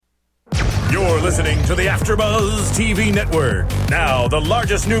You're listening to the AfterBuzz TV Network, now the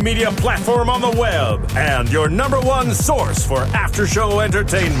largest new media platform on the web, and your number one source for after-show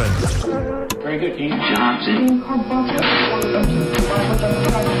entertainment. Very good, Keith Johnson. From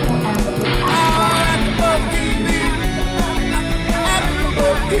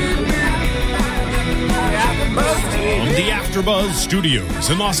the AfterBuzz Studios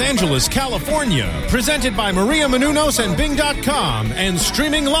in Los Angeles, California, presented by Maria Menounos and Bing.com, and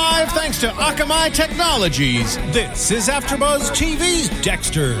streaming live thanks to Akamai Technologies, this is AfterBuzz TV's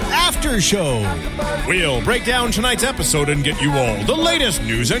Dexter After Show. We'll break down tonight's episode and get you all the latest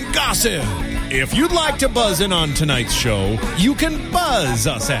news and gossip. If you'd like to buzz in on tonight's show, you can buzz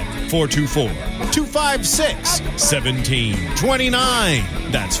us at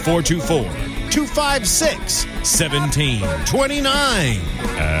 424-256-1729. That's 424-256-1729.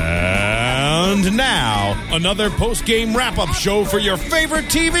 And now, another post-game wrap-up show for your favorite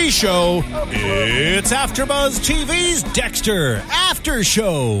TV show. It's AfterBuzz TV's Dexter After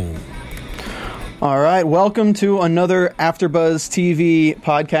Show. All right, welcome to another AfterBuzz TV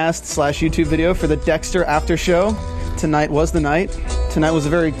podcast / YouTube video for the Dexter After Show. Tonight was the night. Tonight was a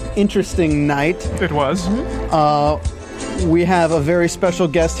very interesting night. It was. We have a very special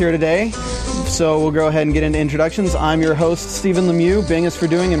guest here today, so we'll go ahead and get into introductions. I'm your host, Stephen Lemieux. Bing is for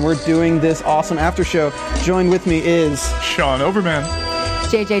doing, and we're doing this awesome after show. Joined with me is Sean Overman.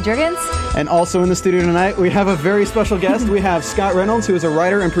 JJ Jurgens. And also in the studio tonight, we have a very special guest. We have Scott Reynolds, who is a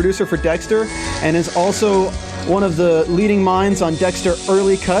writer and producer for Dexter, and is also one of the leading minds on Dexter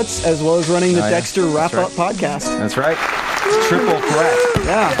Early Cuts, as well as running the Dexter Wrap-Up podcast. That's right. Triple threat.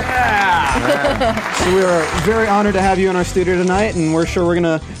 Yeah. So we are very honored to have you in our studio tonight, and we're sure we're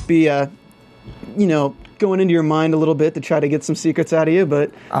going to be, going into your mind a little bit to try to get some secrets out of you,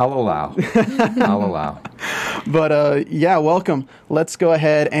 but I'll allow. But, welcome. Let's go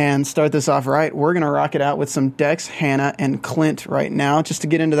ahead and start this off right. We're going to rock it out with some Dex, Hannah, and Clint right now, just to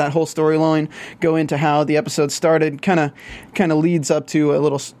get into that whole storyline, go into how the episode started, kind of leads up to a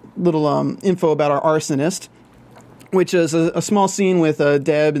little info about our arsonist, which is a small scene with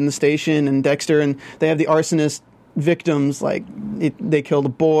Deb in the station and Dexter, and they have the arsonist victims, they killed a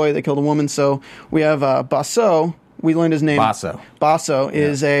boy, they killed a woman, so we have Basso. We learned his name. Basso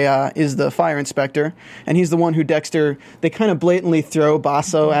is the fire inspector, and he's the one who Dexter, they kind of blatantly throw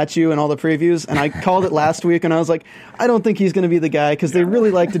Basso at you in all the previews, and I called it last week, and I was like, I don't think he's going to be the guy, because they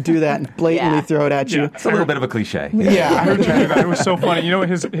really like to do that and blatantly throw it at you. It's a little bit of a cliche. Yeah, I heard you do that. It was so funny. You know,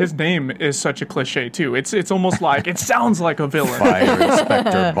 his name is such a cliche, too. It's almost like, it sounds like a villain. Fire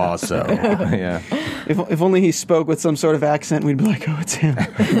Inspector Basso. Yeah. If only he spoke with some sort of accent, we'd be like, oh, it's him.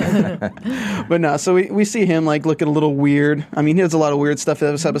 But no, so we see him looking a little weird. I mean, he does a lot of weird stuff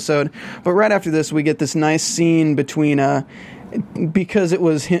in this episode. But right after this, we get this nice scene between, because it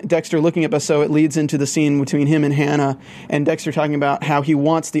was Dexter looking at Basso, it leads into the scene between him and Hannah, and Dexter talking about how he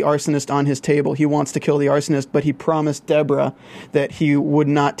wants the arsonist on his table. He wants to kill the arsonist, but he promised Deborah that he would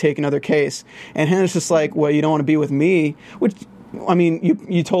not take another case. And Hannah's just like, well, you don't want to be with me, which... I mean,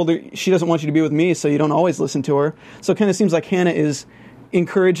 you told her she doesn't want you to be with me, so you don't always listen to her. So it kind of seems like Hannah is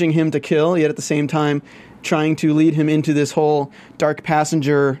encouraging him to kill, yet at the same time trying to lead him into this whole dark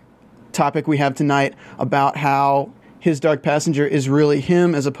passenger topic we have tonight about how his dark passenger is really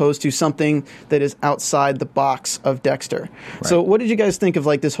him as opposed to something that is outside the box of Dexter. Right. So what did you guys think of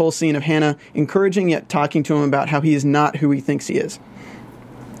this whole scene of Hannah encouraging yet talking to him about how he is not who he thinks he is?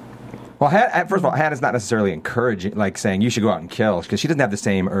 Well, first of all, Hannah's not necessarily encouraging, saying you should go out and kill, because she doesn't have the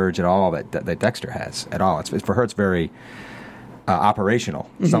same urge at all that Dexter has at all. For her, it's very operational.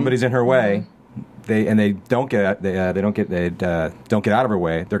 Mm-hmm. Somebody's in her way, they don't get out of her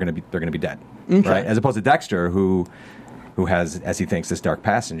way. They're going to be dead, okay. Right? As opposed to Dexter, who has, as he thinks, this dark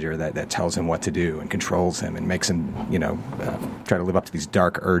passenger that tells him what to do and controls him and makes him, try to live up to these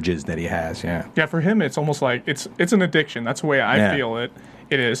dark urges that he has. Yeah. Yeah. For him, it's almost like it's an addiction. That's the way I feel it.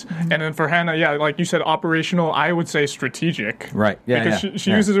 It is. And then for Hannah, like you said, operational, I would say strategic. Right. Yeah. Because she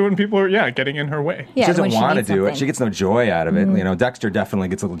uses it when people are, getting in her way. Yeah, she doesn't want to do it. She gets no joy out of it. Mm-hmm. Dexter definitely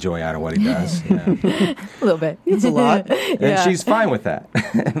gets a little joy out of what he does. A little bit. It's a lot. And she's fine with that. All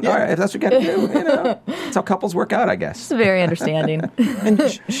right, if that's what you got to do, that's how couples work out, I guess. She's very understanding.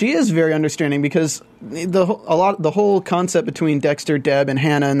 And she is very understanding because the whole concept between Dexter, Deb, and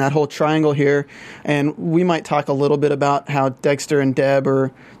Hannah and that whole triangle here, and we might talk a little bit about how Dexter and Deb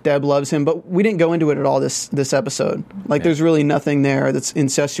loves him, but we didn't go into it at all this episode. There's really nothing there that's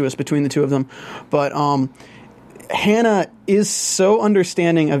incestuous between the two of them. But Hannah is so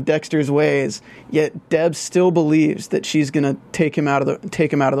understanding of Dexter's ways, yet Deb still believes that she's going to take him out of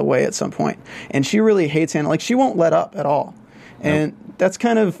the way at some point. And she really hates Hannah. She won't let up at all. And that's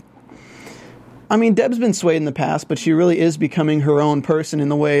kind of I mean, Deb's been swayed in the past, but she really is becoming her own person in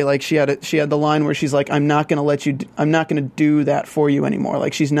the way, like she had the line where she's like, I'm not going to do that for you anymore.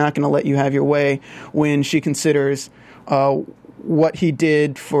 Like, she's not going to let you have your way, when she considers what he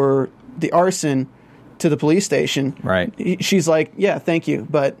did for the arson to the police station. Right. She's like, yeah, thank you,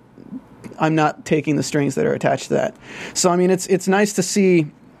 but I'm not taking the strings that are attached to that. So, I mean, it's nice to see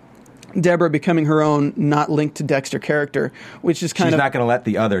Deborah becoming her own, not linked to Dexter character, which is kind of... She's not going to let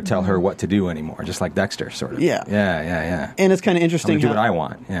the other tell her what to do anymore, just like Dexter, sort of. Yeah. Yeah. And it's kind of I'm interesting going to do what I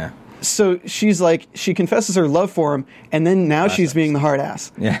want, yeah. So she's like, she confesses her love for him, and then now she's being the hard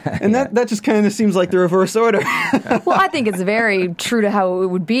ass. Yeah. And that just kind of seems like the reverse order. Well, I think it's very true to how it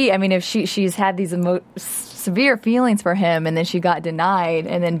would be. I mean, if she's had these severe feelings for him, and then she got denied,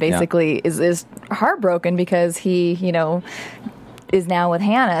 and then basically is heartbroken because he, is now with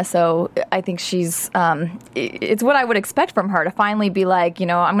Hannah. So I think she's, it's what I would expect from her, to finally be like, I'm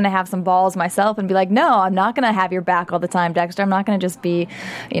going to have some balls myself and be like, no, I'm not going to have your back all the time, Dexter. I'm not going to just be,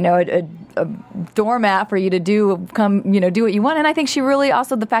 a doormat for you to do what you want. And I think she really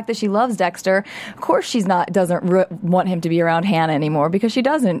also, the fact that she loves Dexter, of course doesn't want him to be around Hannah anymore, because she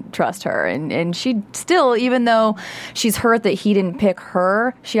doesn't trust her. And she still, even though she's hurt that he didn't pick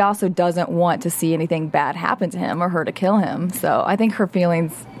her, she also doesn't want to see anything bad happen to him or her to kill him. So I think her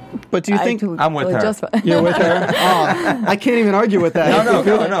feelings... But do you think... I'm with her. You're with her? Oh, I can't even argue with that.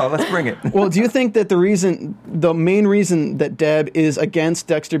 No, let's bring it. Well, do you think that the main reason that Deb is against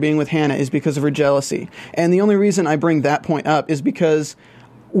Dexter being with Hannah is because of her jealousy? And the only reason I bring that point up is because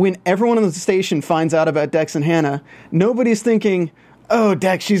when everyone on the station finds out about Dex and Hannah, nobody's thinking, oh,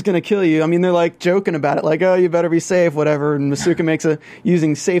 Dex, she's going to kill you. I mean, they're like joking about it, like, oh, you better be safe, whatever. And Masuka makes a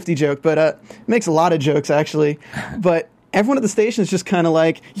using safety joke, but makes a lot of jokes, actually. But everyone at the station is just kind of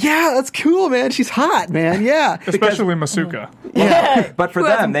like, yeah, that's cool, man. She's hot, man. Yeah. Especially Masuka. Yeah. But for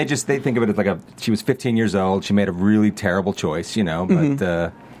them, they think of it as like she was 15 years old. She made a really terrible choice,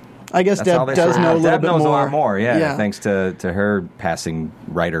 but... I guess Deb does know a little bit more. Deb knows a lot more, yeah. Thanks to her passing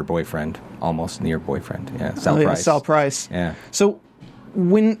writer boyfriend, almost near boyfriend. Yeah, Sal Price. Sal Price. Yeah. So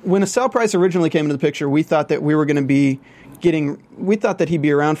when Sal Price originally came into the picture, we thought that we were going to be we thought that he'd be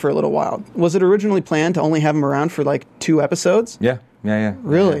around for a little while. Was it originally planned to only have him around for like 2 episodes? Yeah.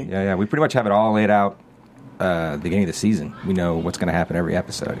 Really? Yeah. We pretty much have it all laid out at the beginning of the season. We know what's going to happen every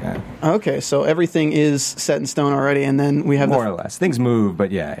episode, yeah. Okay, so everything is set in stone already, and then we have more or less. Things move,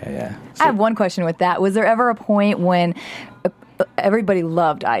 but yeah. I have one question with that. Was there ever a point when everybody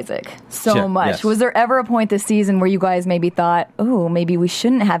loved Isaac so much? Yes. Was there ever a point this season where you guys maybe thought, oh, maybe we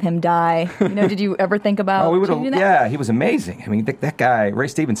shouldn't have him die? Did you ever think about changing that? Yeah, he was amazing. I mean, that guy, Ray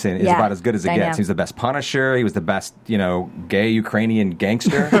Stevenson, is about as good as it gets. He's the best Punisher. He was the best, gay Ukrainian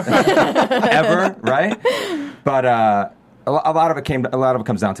gangster ever, right? But a lot of it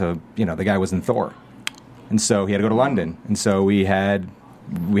comes down to, the guy was in Thor. And so he had to go to London. And so we had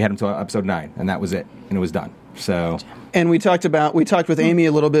him till episode 9, and that was it. And it was done. So... And we talked with Amy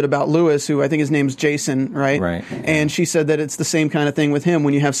a little bit about Lewis, who I think his name's Jason, right? Right. And she said that it's the same kind of thing with him.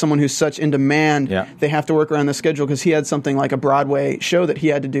 When you have someone who's such in demand, they have to work around the schedule, because he had something like a Broadway show that he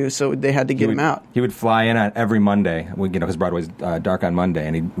had to do, so they had to get him out. He would fly in on every Monday. Because Broadway's dark on Monday,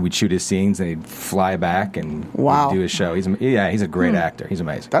 and we'd shoot his scenes, and he'd fly back and do his show. He's a great actor. He's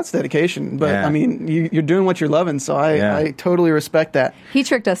amazing. That's dedication. But I mean, you're doing what you're loving, so I totally respect that. He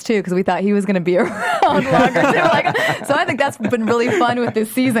tricked us too, because we thought he was going to be around longer. So I think that's been really fun with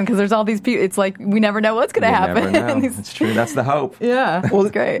this season, because there's all these people. It's like we never know what's going to happen. That's true. That's the hope. Yeah. Well,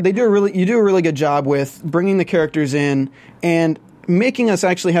 it's great. You do a really good job with bringing the characters in and making us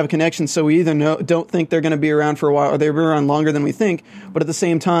actually have a connection. So we either don't think they're going to be around for a while, or they'll be around longer than we think. But at the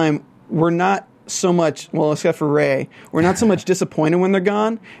same time, we're not so much, well, except for Ray, we're not so much disappointed when they're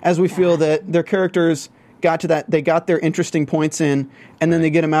gone, as we feel that their characters got to that, they got their interesting points in, and then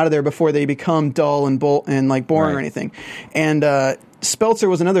they get them out of there before they become dull and boring or anything. And Speltzer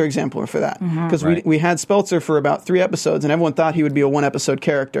was another example for that, because we had Speltzer for about 3 episodes, and everyone thought he would be a 1-episode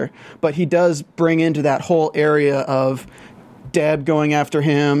character, but he does bring into that whole area of Deb going after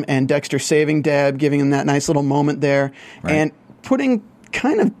him and Dexter saving Deb, giving him that nice little moment there, and putting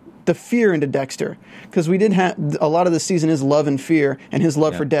kind of the fear into Dexter, because we did have a lot of the season is love and fear, and his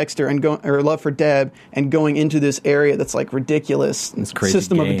love for Dexter or love for Deb, and going into this area that's like ridiculous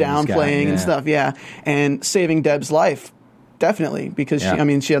system of downplaying and stuff, and saving Deb's life. Definitely, because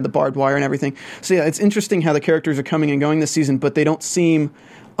she had the barbed wire and everything. So it's interesting how the characters are coming and going this season, but they don't seem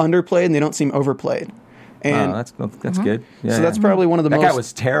underplayed and they don't seem overplayed. And that's good. Yeah, so that's probably one of the that most. guy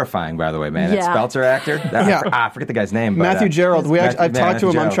was terrifying, by the way, man. That Yeah. Spelter actor. I forget the guy's name. But, Matthew Gerald. I've talked to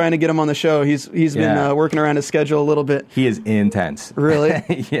him. I'm trying to get him on the show. He's been working around his schedule a little bit. He is intense. Really?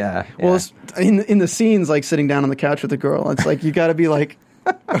 Yeah. Well, it's, in the scenes, like sitting down on the couch with the girl, it's like you got to be like,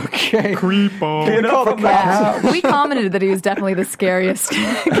 okay, Creepo. Get up from the couch. We commented that he was definitely the scariest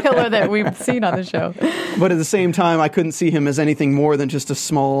killer that we've seen on the show. But at the same time, I couldn't see him as anything more than just a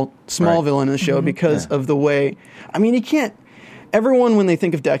small Right. villain in the show because of the way. I mean, he can't. Everyone, when they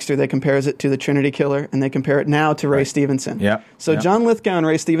think of Dexter, they compares it to the Trinity Killer, and they compare it now to Ray Stevenson. Yep. So Yep. John Lithgow and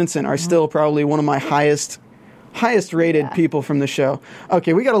Ray Stevenson are still probably one of my highest rated people from the show.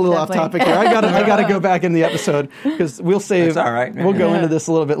 Okay, we got a little off Definitely. topic here. I gotta go back in the episode because we'll save. That's all right. We'll go into this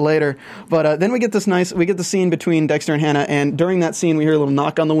a little bit later. But then we get the scene between Dexter and Hannah, and during that scene we hear a little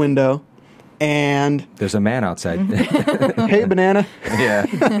knock on the window, and There's a man outside. hey, Banana, Yeah.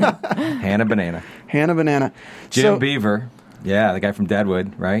 Hannah Banana. Hannah Banana, Jim So- Beaver. Yeah, the guy from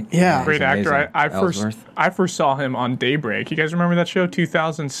Deadwood, right? Yeah. Great He's actor. amazing. I Ellsworth. first saw him on Daybreak. You guys remember that show,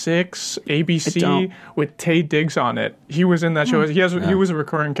 2006, I ABC, don't. with Taye Diggs on it. He was in that show. He was a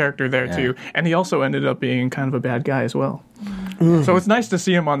recurring character there too, and he also ended up being kind of a bad guy as well. So it's nice to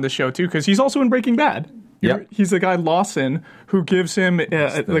see him on the show too, because he's also in Breaking Bad. Yep. He's the guy Lawson who gives him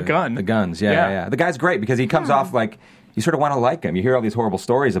the gun. The guns, yeah. The guy's great because he comes off like you sort of want to like him. You hear all these horrible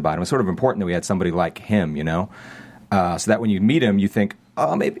stories about him. It's sort of important that we had somebody like him, you know, so that when you meet him, you think,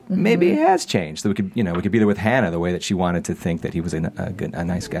 oh, maybe he has changed. So we could be there with Hannah the way that she wanted to think that he was a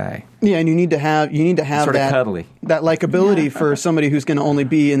nice guy. Yeah, and you need to have Sort of that cuddly. that likability for somebody who's going to only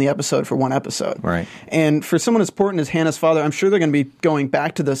be in the episode for one episode. Right. And for someone as important as Hannah's father, I'm sure they're going to be going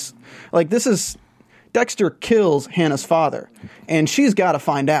back to this. Like, this is Dexter kills Hannah's father, and she's got to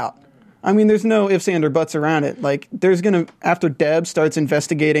find out. I mean, there's no ifs, ands, or buts around it. Like, there's going to, after Deb starts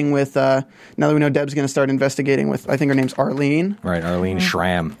investigating with, now that we know Deb's going to start investigating with, I think her name's Arlene. Right, Arlene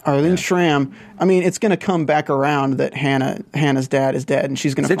Schramm. Arlene Schramm. I mean, it's going to come back around that Hannah's dad is dead, and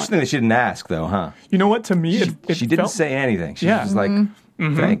she's going It's to interesting that she didn't ask, though, huh? You know what? To me, it She didn't felt, say anything. She Yeah. was just like,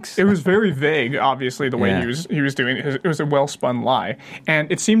 thanks. It was very vague, obviously, the way Yeah. he was doing it. It was a well-spun lie.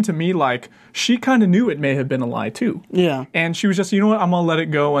 And it seemed to me like she kind of knew it may have been a lie, too. Yeah. And she was just, you know what, I'm going to let it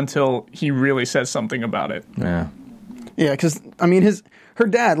go until he really says something about it. Yeah. Yeah, because, I mean, her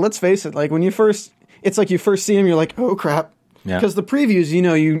dad, let's face it, like, when you first see him, you're like, oh, crap. Yeah. Because the previews, you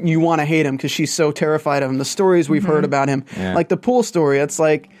know, you want to hate him because she's so terrified of him. The stories we've heard about him, Yeah. like the pool story, it's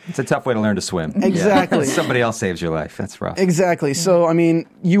like, It's a tough way to learn to swim. Exactly. Yeah. Somebody else saves your life. That's rough. exactly. So, I mean,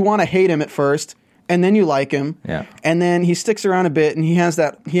 you want to hate him at first, and then you like him. Yeah. And then he sticks around a bit, and he has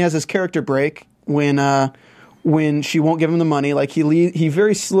his character break when she won't give him the money. Like, he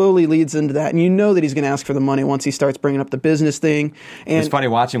very slowly leads into that, and you know that he's going to ask for the money once he starts bringing up the business thing. And It's funny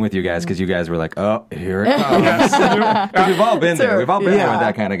watching with you guys because you guys were like, oh, here it comes. 'Cause we've all been there. We've all been there with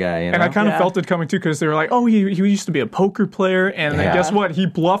that kind of guy. You know? And I kind of felt it coming, too, because they were like, oh, he used to be a poker player, and then Yeah. guess what? He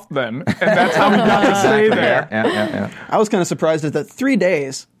bluffed them, and that's how he got to stay there. Yeah. I was kind of surprised at that 3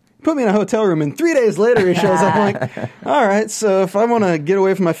 days. Put me in a hotel room, and 3 days later he shows up. I'm like, all right, so if I want to get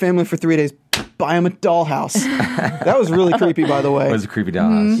away from my family for 3 days, buy him a dollhouse. That was really creepy, by the way. It was a creepy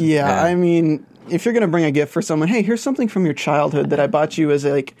dollhouse. Yeah, I mean, if you're going to bring a gift for someone, hey, here's something from your childhood that I bought you as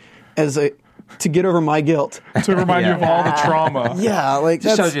a to get over my guilt. To remind you of all the trauma. Yeah, like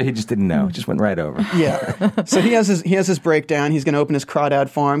Just that's shows you he just didn't know. Just went right over. yeah. So he has his breakdown. He's going to open his crawdad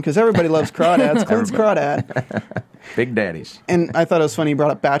farm because everybody loves crawdads. Clint's crawdad. Big daddies. And I thought it was funny. He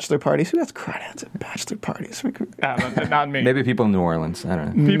brought up bachelor parties. Who has crawdads at bachelor parties? Not me. Maybe people in New Orleans. I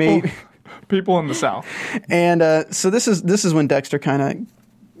don't know. Maybe. People in the South. And so this is when Dexter kind of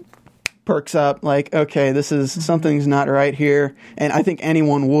perks up, like, okay, something's not right here, and I think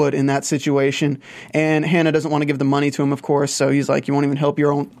anyone would in that situation. And Hannah doesn't want to give the money to him, of course, so he's like, you won't even help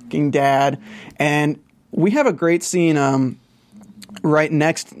your own fucking dad. And we have a great scene the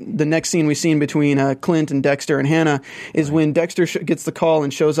next scene we've seen between Clint and Dexter and Hannah is when Dexter gets the call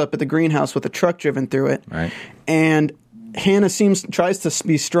and shows up at the greenhouse with a truck driven through it. Right. And Hannah tries to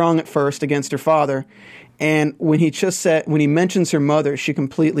be strong at first against her father, and when he mentions her mother, she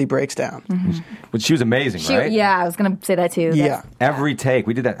completely breaks down. But she was amazing, right? Yeah, I was going to say that too. Yeah. Every take,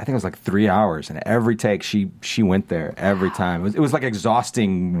 we did that, I think it was like 3 hours, and every take, she went there every time. It was like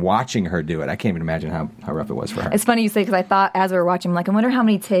exhausting watching her do it. I can't even imagine how rough it was for her. It's funny you say because I thought as we were watching, I'm like, I wonder how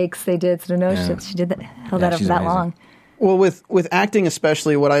many takes they did. So to know she did that, held that up she's for that amazing. long. Well, with acting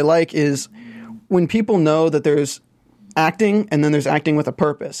especially, what I like is when people know that there's acting, and then there's acting with a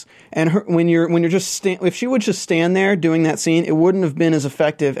purpose. And when you're just if she would just stand there doing that scene, it wouldn't have been as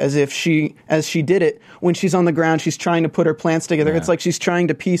effective as she did it when she's on the ground. She's trying to put her plans together. It's like she's trying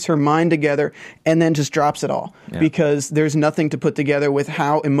to piece her mind together and then just drops it all because there's nothing to put together with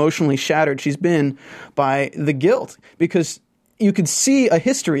how emotionally shattered she's been by the guilt. Because you could see a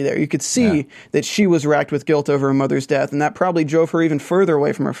history there. You could see that she was racked with guilt over her mother's death, and that probably drove her even further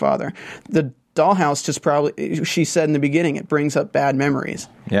away from her father. The dollhouse just probably, she said in the beginning, it brings up bad memories.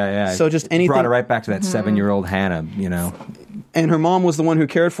 Yeah. So just anything. Brought her right back to that 7-year-old Hannah, And her mom was the one who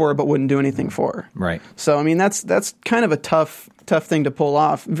cared for her but wouldn't do anything for her. Right. So, I mean, that's kind of a tough thing to pull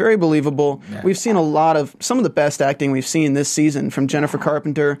off. Very believable. Yeah. We've seen some of the best acting we've seen this season from Jennifer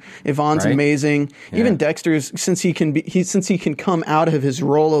Carpenter. Yvonne's amazing. Yeah. Even Dexter's, since he can come out of his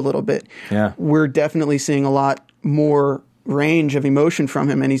role a little bit. Yeah. We're definitely seeing a lot more range of emotion from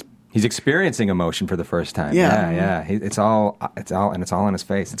him, and he's experiencing emotion for the first time. Yeah. It's all on his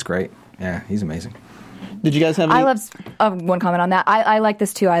face. It's great. Yeah, he's amazing. Did you guys have any? I love one comment on that. I like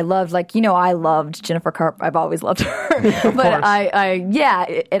this too. I loved, I loved Jennifer Carp. I've always loved her. But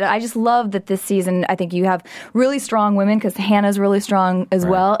I just love that this season, I think you have really strong women because Hannah's really strong as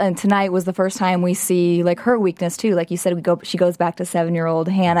well. And tonight was the first time we see like her weakness too. Like you said, she goes back to 7-year-old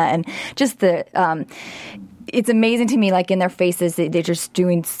Hannah, and just it's amazing to me, like in their faces, they're just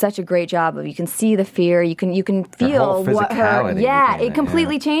doing such a great job of. You can see the fear, you can feel what her. Yeah, it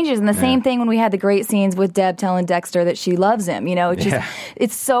completely changes. And the same thing when we had the great scenes with Deb telling Dexter that she loves him.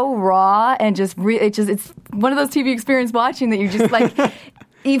 It's so raw and just it's one of those TV experience watching that you just like.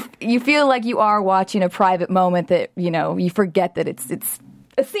 You feel like you are watching a private moment that you forget that it's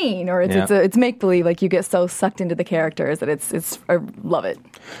a scene or it's make believe. Like you get so sucked into the characters that it's I love it.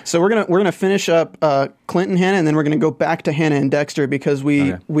 So we're gonna finish up Clint and Hannah, and then we're gonna go back to Hannah and Dexter because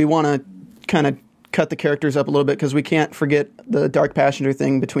we want to kind of cut the characters up a little bit because we can't forget the dark passenger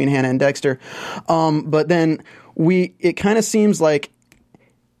thing between Hannah and Dexter. But then it kind of seems like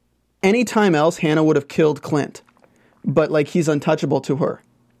any time else Hannah would have killed Clint, but like he's untouchable to her.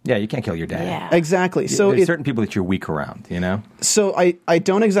 Yeah, you can't kill your dad. Yeah. Exactly. So there's certain people that you're weak around, So I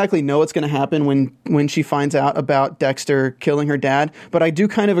don't exactly know what's going to happen when she finds out about Dexter killing her dad, but I do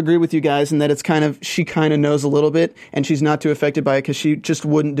kind of agree with you guys in that she kind of knows a little bit, and she's not too affected by it because she just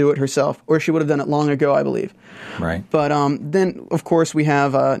wouldn't do it herself, or she would have done it long ago, I believe. Right. But then, of course, we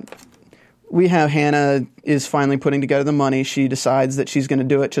have Hannah is finally putting together the money. She decides that she's going to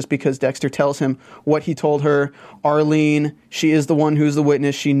do it just because Dexter tells him what he told her. Arlene, she is the one who's the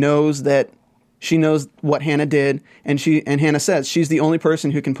witness. She knows what Hannah did, and Hannah says she's the only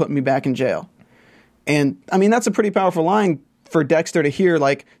person who can put me back in jail. And I mean, that's a pretty powerful line for Dexter to hear,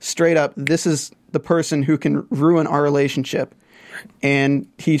 like straight up, this is the person who can ruin our relationship. And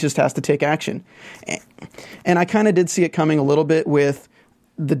he just has to take action. And I kind of did see it coming a little bit with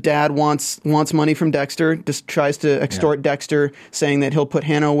the dad wants money from Dexter, just tries to extort Dexter, saying that he'll put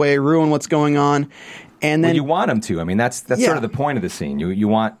Hannah away, ruin what's going on, and then you want him to. I mean, that's sort of the point of the scene. You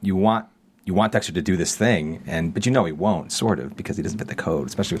want Dexter to do this thing, but he won't, sort of, because he doesn't fit the code,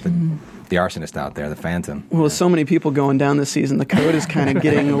 especially with the arsonist out there, the Phantom. Well, with so many people going down this season, the code is kind of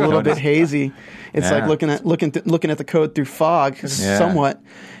getting a little bit hazy. It's like looking at the code through fog, somewhat,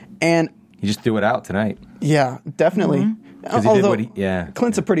 and he just threw it out tonight. Yeah, definitely. Mm-hmm.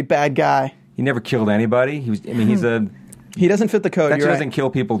 Clint's a pretty bad guy. He never killed anybody. He doesn't fit the code. Dexter doesn't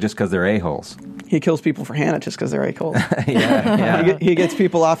kill people just because they're a-holes. He kills people for Hannah just because they're a-holes. He gets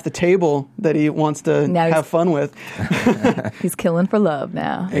people off the table that he wants to have fun with. He's killing for love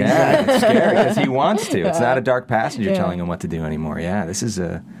now. Exactly. Yeah, it's scary because he wants to. It's not a dark passenger telling him what to do anymore. Yeah, it's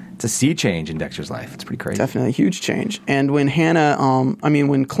a sea change in Dexter's life. It's pretty crazy. Definitely a huge change. And when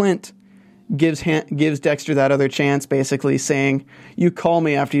when Clint gives Dexter that other chance, basically saying, "You call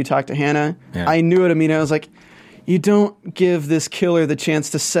me after you talk to Hannah." Yeah. I knew it. I was like, you don't give this killer the chance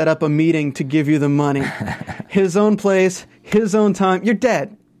to set up a meeting to give you the money. His own place, his own time. You're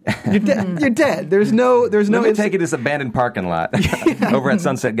dead. You're dead. You're dead. There's no. Let me take it to this abandoned parking lot over at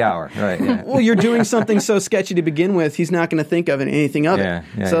Sunset Gower. Right. Yeah. Well, you're doing something so sketchy to begin with. He's not going to think of anything of it.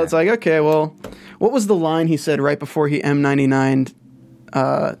 It's like, okay, well, what was the line he said right before he M99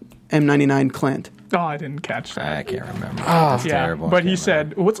 Clint? Oh, I didn't catch that. I can't remember. That's terrible. But he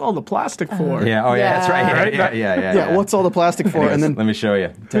said, "What's all the plastic for?" Yeah. Oh, yeah. That's right. Yeah. What's all the plastic for? And then let me show you.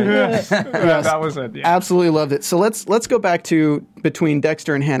 That was it. Yeah. Absolutely loved it. So let's go back to between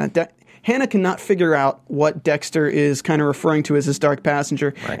Dexter and Hannah. Hannah cannot figure out what Dexter is kind of referring to as his dark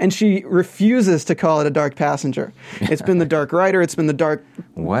passenger, and she refuses to call it a dark passenger. It's been the Dark Rider. It's been the Dark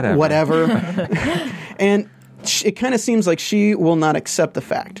whatever. And it kind of seems like she will not accept the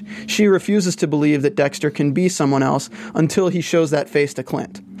fact. She refuses to believe that Dexter can be someone else until he shows that face to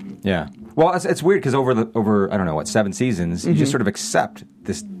Clint. Yeah. Well, it's weird because over I don't know what 7 seasons, you just sort of accept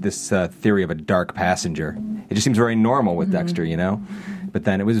this theory of a dark passenger. It just seems very normal with Dexter, you know. But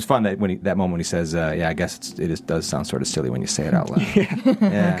then it was fun that that moment when he says, "Yeah, I guess it does sound sort of silly when you say it out loud."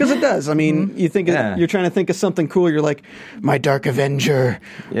 Yeah, because it does. I mean, you think you're trying to think of something cool. You're like, "My dark avenger."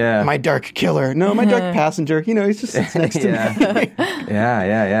 Yeah. My dark killer. No, my dark passenger. You know, he just sits next to me.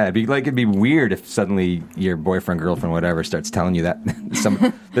 Yeah. It'd be weird if suddenly your boyfriend, girlfriend, whatever, starts telling you that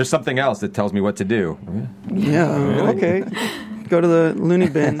there's something else that tells me what to do. Yeah. Okay. Go to the loony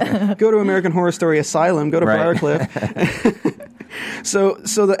bin. Go to American Horror Story Asylum. Go to Briarcliff. So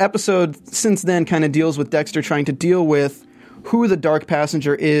the episode since then kind of deals with Dexter trying to deal with who the dark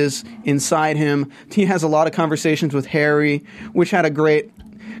passenger is inside him. He has a lot of conversations with Harry, which had a great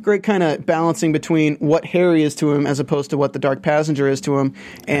kind of balancing between what Harry is to him as opposed to what the dark passenger is to him.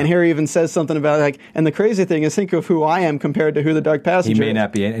 And Harry even says something about like, and the crazy thing is think of who I am compared to who the dark passenger is. He may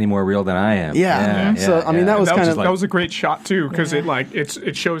not be any more real than I am. Yeah. So I mean that was that was a great shot too because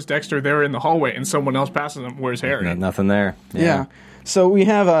it shows Dexter there in the hallway and someone else passes him. Where's Harry? Nothing there. Yeah. So we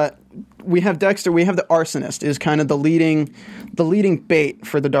have Dexter. We have the arsonist is kind of the leading bait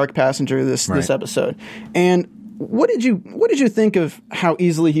for the dark passenger this episode. And what did you think of how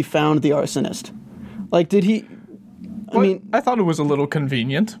easily he found the arsonist? Like, did he? I thought it was a little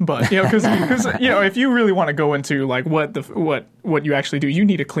convenient, but because if you really want to go into like what you actually do, you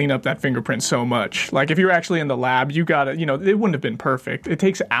need to clean up that fingerprint so much. Like if you're actually in the lab, you gotta it wouldn't have been perfect. It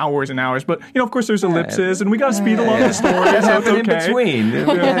takes hours and hours, but of course there's ellipses, and we gotta speed along the story. So it's okay. In between,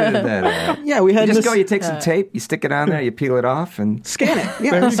 we had you take some tape, you stick it on there, you peel it off, and scan it.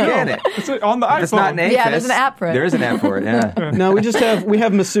 Yeah, scan it. It's on the iPhone. It's not an AFIS. Yeah, there's an app for it. There is an app for it. Yeah. No, we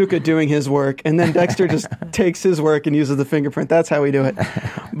have Masuka doing his work, and then Dexter just takes his work and uses the fingerprint. That's how we do it.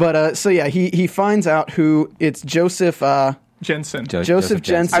 But he finds out who it's Joseph Jensen. Joseph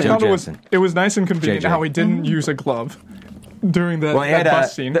Jensen. I thought it was nice and convenient how he didn't use a glove during that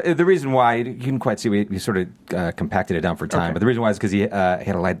bus scene. The reason why you couldn't quite see, we sort of compacted it down for time, but the reason why is because he had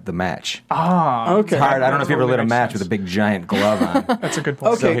to light the match. Okay. It's hard. I don't know if you ever lit a match with a big giant glove on. That's a good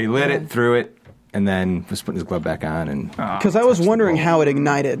point. So he lit it, threw it, and then was putting his glove back on. And because I was wondering how it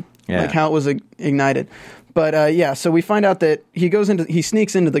ignited, like how it was ignited. But so we find out that he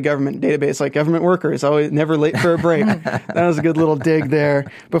sneaks into the government database like government workers, always never late for a break. That was a good little dig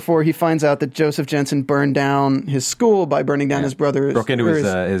there before he finds out that Joseph Jensen burned down his school by burning down his brother's. Broke into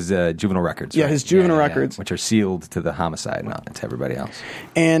his juvenile records. Yeah, his juvenile records. Which are sealed to the homicide, not to everybody else.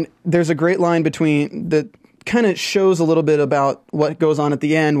 And there's a great line between that kind of shows a little bit about what goes on at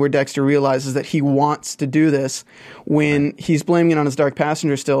the end where Dexter realizes that he wants to do this when he's blaming it on his dark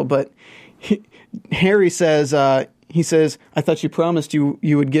passenger still, but Harry says, I thought you promised you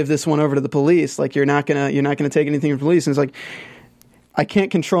would give this one over to the police. Like you're not gonna take anything from the police. And it's like, I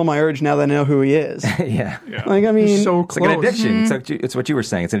can't control my urge now that I know who he is. Yeah. Like I mean, so it's like an addiction. It's what you were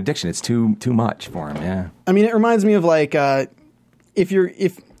saying. It's an addiction. It's too much for him. Yeah. I mean, it reminds me of like if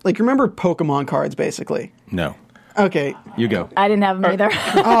remember Pokemon cards basically. No. Okay. You go. I didn't have them either.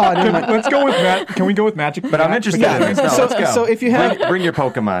 Let's go with that. Can we go with Magic? But I'm interested in this. No, let's go. So if you have bring your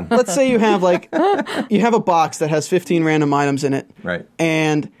Pokemon. Let's say you have a box that has 15 random items in it. Right.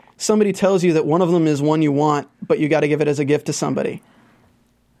 And somebody tells you that one of them is one you want, but you got to give it as a gift to somebody.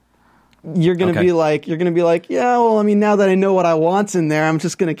 You're going to be like, yeah, well, I mean, now that I know what I want's in there, I'm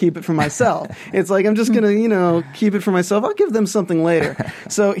just going to keep it for myself. It's like, I'm just going to, keep it for myself. I'll give them something later.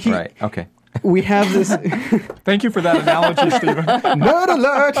 So right. Okay. We have this. Thank you for that analogy, Stephen. Nerd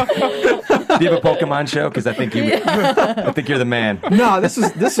alert! Do you have a Pokemon show? Because I think you're the man. No, this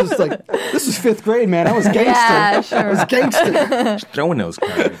was fifth grade, man. I was gangster. Yeah, sure. I was gangster. Just throwing those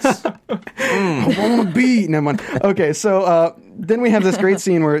cards. I want to be. Never mind. Okay, so then we have this great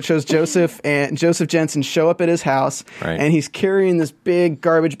scene where it shows Joseph Jensen show up at his house, and he's carrying this big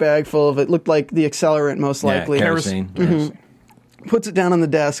garbage bag full of it. Looked like the accelerant, most likely. Kerosene. Mm-hmm. Puts it down on the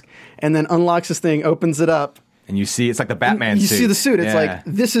desk, and then unlocks this thing, opens it up. And you see, it's like the Batman suit. You see the suit. It's like,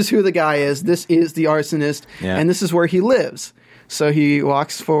 this is who the guy is. This is the arsonist, and this is where he lives. So he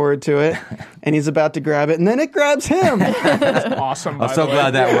walks forward to it, and he's about to grab it, and then it grabs him. That's awesome. I'm so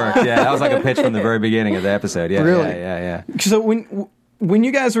glad that worked. Yeah, that was like a pitch from the very beginning of the episode. Yeah, really? Yeah. So when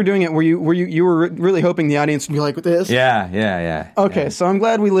you guys were doing it, were you really hoping the audience would be like this? Yeah. Okay, so I'm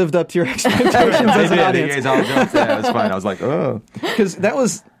glad we lived up to your expectations as an audience. You guys all jumped. Yeah, it was fun. I was like, oh, because that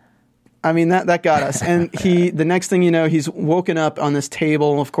was. I mean, that got us. And the next thing you know, he's woken up on this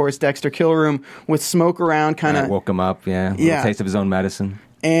table, of course, Dexter Kill Room, with smoke around, kind of. Woke him up, yeah. A taste of his own medicine.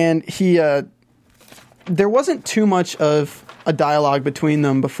 And he there wasn't too much of a dialogue between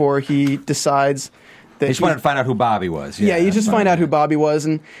them before he decides that He just wanted to find out who Bobby was. Yeah, you just find out who Bobby was,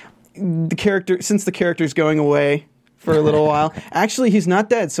 and since the character's going away for a little while, actually he's not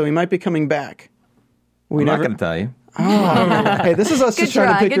dead, so he might be coming back. I'm not going to tell you. Hey, this is us just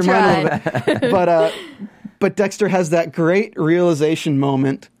trying to pick your mind a little bit. But Dexter has that great realization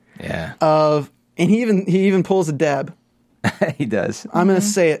moment. Yeah. And he even pulls a Deb. He does. I'm going to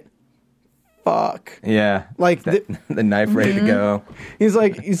say it. Fuck. Yeah. Like the knife ready to go. He's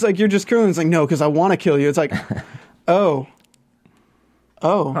like, you're just killing. It's like, no, because I want to kill you. It's like, oh.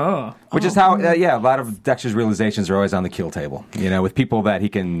 Which is how, a lot of Dexter's realizations are always on the kill table. With people that he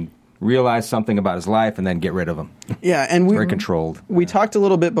can realize something about his life and then get rid of them. Yeah, and very controlled. We talked a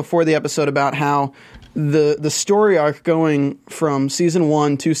little bit before the episode about how the story arc going from season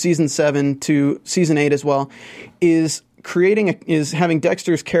 1 to season 7 to season 8 as well is having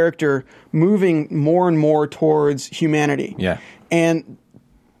Dexter's character moving more and more towards humanity. Yeah. And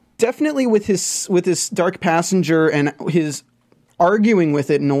definitely with his dark passenger and his arguing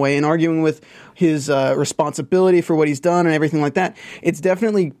with it in a way and arguing with his responsibility for what he's done and everything like that, it's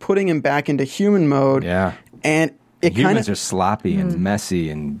definitely putting him back into human mode. Yeah. And it humans are sloppy and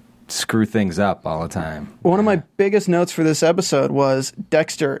messy and screw things up all the time. One of my biggest notes for this episode was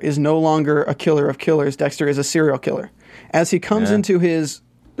Dexter is no longer a killer of killers. Dexter is a serial killer. As he comes into his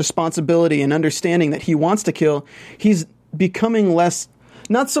responsibility and understanding that he wants to kill, he's becoming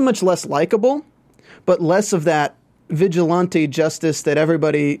not so much less likable, but less of that vigilante justice that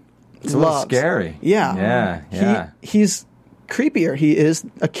everybody It's loves. a little scary. Yeah. He's creepier. He is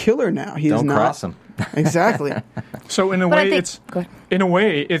a killer now. Don't cross him. Exactly. So in a way, it's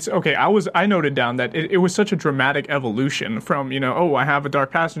okay. I noted down that it was such a dramatic evolution from I have a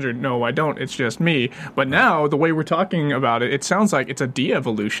dark passenger. No, I don't. It's just me. But now the way we're talking about it, it sounds like it's a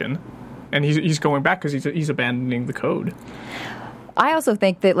de-evolution, and he's going back because he's abandoning the code. I also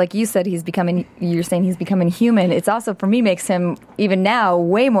think that, like you said, you're saying he's becoming human. It's also, for me, makes him, even now,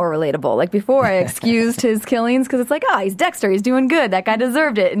 way more relatable. Like, before, I excused his killings because it's like, he's Dexter, he's doing good, that guy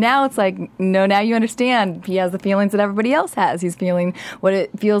deserved it. Now it's like, no, now you understand. He has the feelings that everybody else has. He's feeling what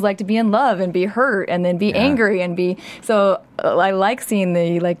it feels like to be in love and be hurt and then be angry and be... So, I like seeing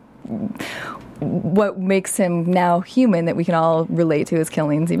what makes him now human that we can all relate to his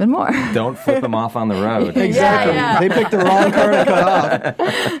killings even more. Don't flip him off on the road. Exactly. Yeah. They picked the wrong car to cut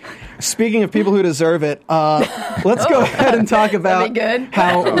off. Speaking of people who deserve it, let's go ahead and talk about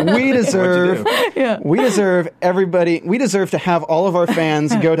how we deserve. We deserve everybody. We deserve to have all of our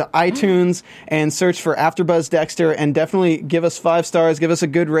fans go to iTunes and search for AfterBuzz Dexter, and definitely give us 5 stars, give us a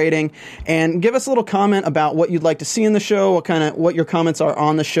good rating, and give us a little comment about what you'd like to see in the show, what your comments are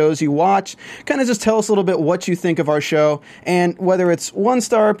on the shows you watch. Kind of just tell us a little bit what you think of our show, and whether it's 1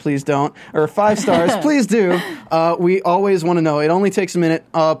 star, please don't, or 5 stars, please do. We always want to know. It only takes a minute.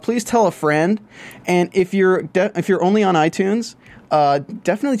 Please tell a friend, and if you're only on iTunes,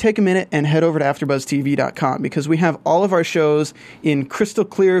 definitely take a minute and head over to AfterBuzzTV.com, because we have all of our shows in crystal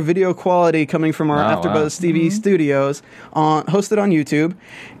clear video quality coming from our AfterBuzz TV studios, hosted on YouTube,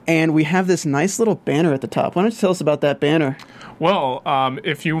 and we have this nice little banner at the top. Why don't you tell us about that banner? Well,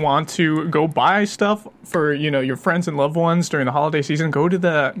 if you want to go buy stuff for your friends and loved ones during the holiday season, go to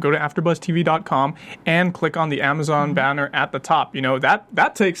AfterBuzzTV.com and click on the Amazon banner at the top.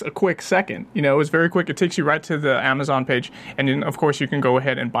 That takes a quick second. It's very quick. It takes you right to the Amazon page, and then of course you can go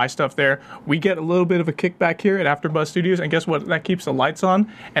ahead and buy stuff there. We get a little bit of a kickback here at AfterBuzz Studios, and guess what? That keeps the lights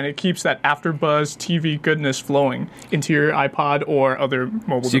on, and it keeps that AfterBuzz TV goodness flowing into your iPod or other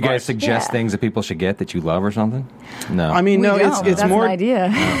mobile device. Do you guys suggest things that people should get that you love or something? No. I mean, no. It's That's more an idea.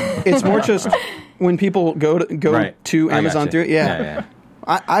 It's more just when people go to Amazon through it. Yeah.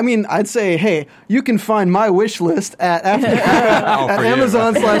 I mean, I'd say, hey, you can find my wish list at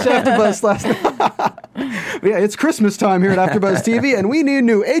Amazon/AfterBuzz/ Yeah, it's Christmas time here at AfterBuzz TV, and we need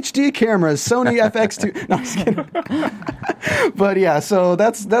new HD cameras, Sony FX2. No, I'm just kidding. But yeah, so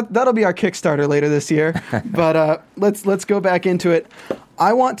that'll be our Kickstarter later this year. But let's go back into it.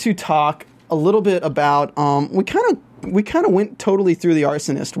 I want to talk a little bit about we kind of went totally through the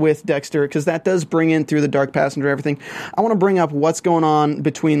Arsonist with Dexter, because that does bring in through the Dark Passenger everything. I want to bring up what's going on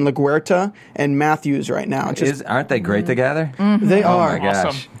between LaGuerta and Matthews right now. Aren't they great together? Mm-hmm. They are. Oh my gosh.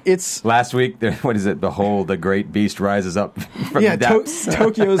 Awesome. It's last week. What is it? Behold, the great beast rises up from the depths.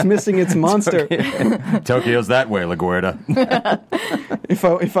 Tokyo's missing its monster. Tokyo's that way, LaGuerta.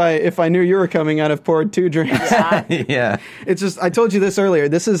 If I knew you were coming, I'd have poured 2 drinks. Yeah. It's just, I told you this earlier.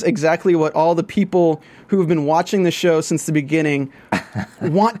 This is exactly what all the people who have been watching the show since the beginning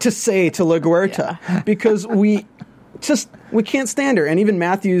want to say to LaGuerta, because we we can't stand her. And even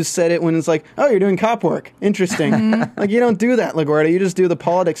Matthews said it when it's like, oh, you're doing cop work. Interesting. Like, you don't do that, LaGuardia. You just do the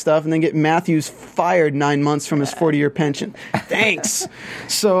politics stuff and then get Matthews fired 9 months from his 40-year pension. Thanks.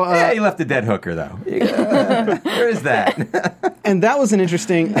 So Yeah, you left a dead hooker, though. There is that. and that's an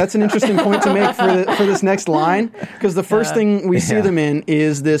interesting point to make for this next line, because the first thing we see them in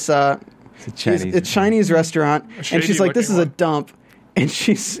is this a Chinese restaurant, and she's like, this is a dump. And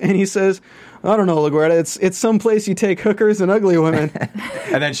he says, I don't know, LaGuardia, it's some place you take hookers and ugly women.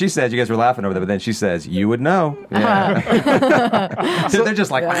 And then she says, you guys were laughing over there, but then she says, you would know. Yeah. So they're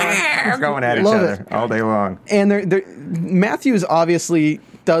just like, going at each other all day long. And Matthews obviously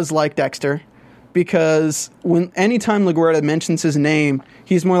does like Dexter, because anytime LaGuardia mentions his name,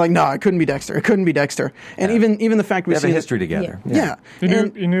 he's more like, no, it couldn't be Dexter. It couldn't be Dexter. And even the fact we have a history together. Yeah. He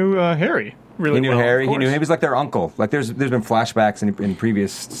knew Harry. Really he knew well, Harry. He was like their uncle. Like there's been flashbacks in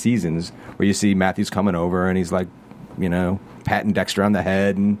previous seasons where you see Matthews coming over and he's like, patting Dexter on the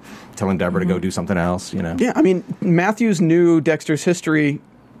head and telling Deborah to go do something else. Yeah, I mean, Matthews knew Dexter's history,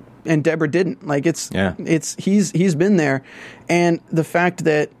 and Deborah didn't. Like he's been there, and the fact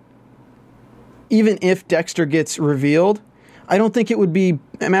that even if Dexter gets revealed, I don't think it would be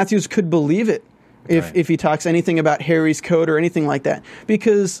Matthews could believe it if he talks anything about Harry's code or anything like that,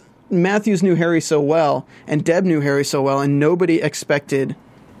 because Matthews knew Harry so well, and Deb knew Harry so well, and nobody expected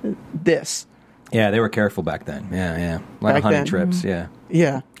this. Yeah, they were careful back then. Yeah. Like back 100 then. trips, yeah.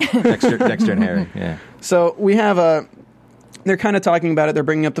 Yeah. Dexter and Harry, yeah. So we have they're kind of talking about it. They're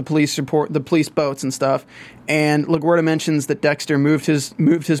bringing up the police boats and stuff. And LaGuardia mentions that Dexter moved his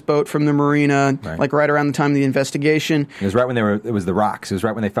boat from the marina, like right around the time of the investigation. It was right when it was the rocks. It was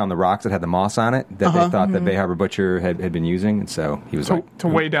right when they found the rocks that had the moss on it that they thought that Bay Harbor Butcher had been using. And so he was to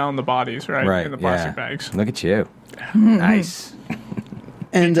weigh down the bodies, right? In the plastic bags. Look at you. Nice.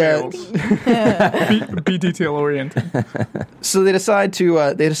 And be detail oriented. So they decide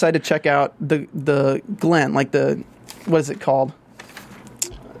to check out the Glen, like what is it called?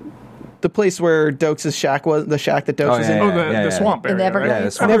 The place where Dokes' shack was, the shack that Dokes was in. The swamp area. In the Everglades. Right?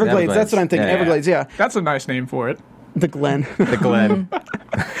 The swamp. Everglades. That's what I'm thinking. Everglades, yeah. That's a nice name for it. The Glen. The Glen.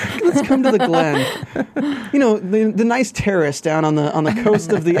 Let's come to the Glen. The nice terrace down on the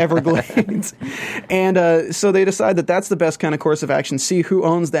coast of the Everglades. And so they decide that that's the best kind of course of action. See who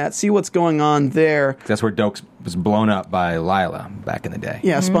owns that. See what's going on there. That's where Dokes was blown up by Lila back in the day.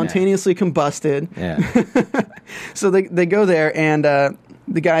 Yeah, spontaneously combusted. Yeah. So they go there, and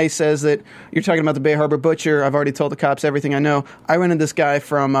the guy says that you're talking about the Bay Harbor Butcher. I've already told the cops everything I know. I rented this guy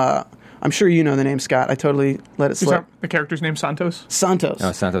from... I'm sure you know the name, Scott. I totally let it slip. The character's name Santos? Santos.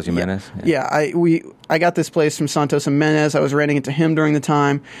 Oh, Santos Jimenez? Yeah, I got this place from Santos Jimenez. I was renting it to him during the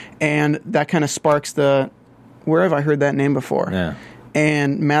time, and that kind of sparks where have I heard that name before? Yeah.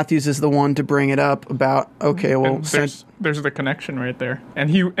 And Matthews is the one to bring it up about, okay, well... There's the connection right there.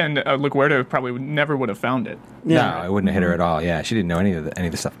 And LaGuardia probably never would have found it. Yeah. No, it wouldn't have hit her at all. Yeah, she didn't know any of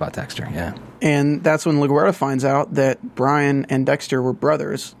the stuff about Dexter, yeah. And that's when LaGuardia finds out that Brian and Dexter were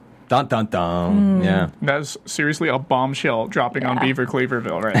brothers. Dun, dun, dun. Yeah. That's seriously a bombshell dropping on Beaver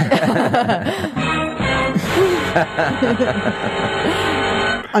Cleaverville right there.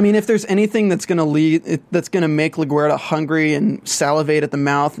 I mean, if there's anything that's going to make LaGuardia hungry and salivate at the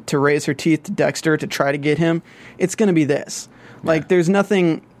mouth to raise her teeth to Dexter to try to get him, it's going to be this. Like, there's no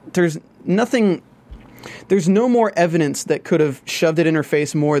more evidence that could have shoved it in her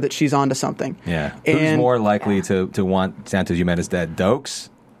face more that she's onto something. Yeah. Who's more likely to want Santos Jimenez dead, Dokes?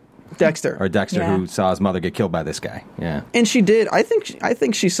 Dexter. Or Dexter, who saw his mother get killed by this guy. Yeah. And she did. I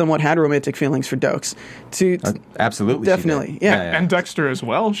think she somewhat had romantic feelings for Dokes. Absolutely. Definitely. Yeah. And Dexter as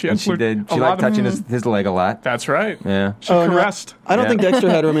well. She did. She liked touching his leg a lot. That's right. Yeah. She caressed. No, I don't think Dexter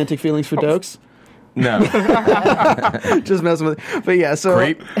had romantic feelings for Dokes. No. Just messing with it. But yeah, so...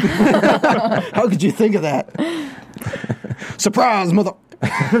 Creep. How could you think of that? Surprise, mother...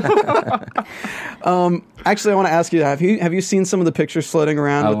 Actually, I want to ask you, have you seen some of the pictures floating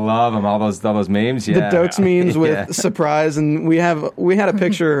around? I love them, all those memes. Yeah, the Dokes memes with surprise, and we had a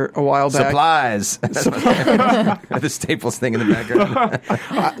picture a while back. Supplies. The Staples thing in the background.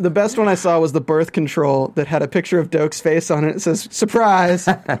 The best one I saw was the birth control that had a picture of Dokes' face on it. It says surprise,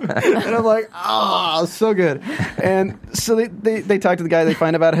 and I'm like, oh, so good. And so they talk to the guy. They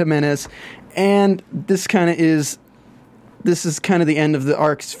find about Jimenez, and this is kind of the end of the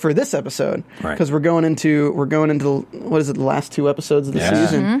arcs for this episode, because we're going into what is it, the last 2 episodes of the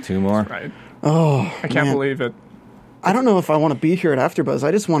season? Mm-hmm. 2 more. Right. Oh, I can't believe it. I don't know if I want to be here at AfterBuzz. I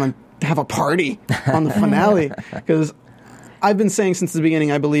just want to have a party on the finale, because I've been saying since the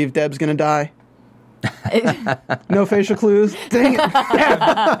beginning I believe Deb's going to die. No facial clues. Dang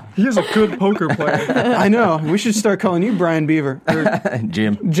it! He is a good poker player. I know. We should start calling you Brian Beaver or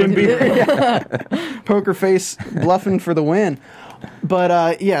Jim. Jim Beaver. Yeah. Poker face bluffing for the win.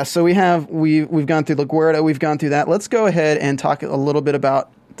 But so we've gone through LaGuardia, we've gone through that. Let's go ahead and talk a little bit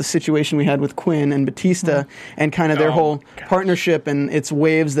about the situation we had with Quinn and Batista and kind of their whole partnership and its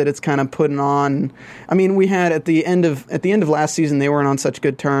waves that it's kind of putting on. I mean, we had at the end of last season they weren't on such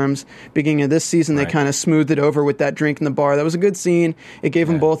good terms. Beginning of this season they kind of smoothed it over with that drink in the bar. That was a good scene. It gave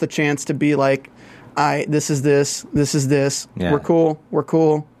them both a chance to be like, this is this. Yeah. We're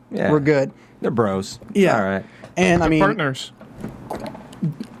cool. Yeah. We're good. They're bros. Yeah. All right. And I mean, partners.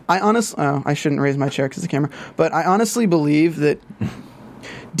 I shouldn't raise my chair because of the camera, but I honestly believe that.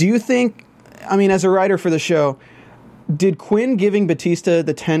 Do you think, I mean, as a writer for the show, did Quinn giving Batista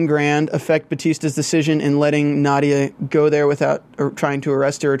the $10,000 affect Batista's decision in letting Nadia go there without trying to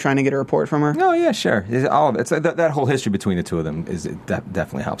arrest her or trying to get a report from her? Oh yeah, sure. All of it. It's like that whole history between the two of them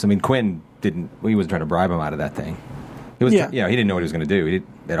definitely helps. I mean, Quinn he wasn't trying to bribe him out of that thing. He was, he didn't know what he was going to do. He didn't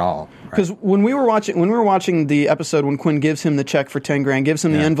at all. Because when we were watching the episode when Quinn gives him the check for $10,000, gives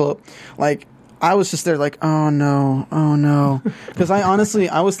him the envelope, like I was just there like, oh no, because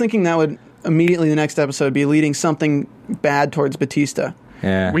I was thinking that would immediately the next episode be leading something bad towards Batista.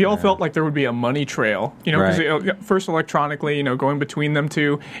 Yeah, we all felt like there would be a money trail, because first electronically, going between them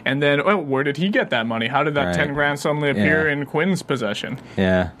two, and then, where did he get that money? How did that $10,000 suddenly appear in Quinn's possession?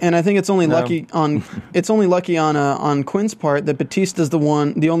 Yeah, and I think it's only lucky on Quinn's part that Batista's the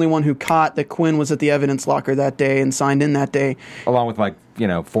only one who caught that Quinn was at the evidence locker that day and signed in that day, along with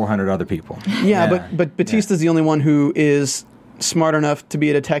 400 other people. Yeah, but Batista's the only one who is smart enough to be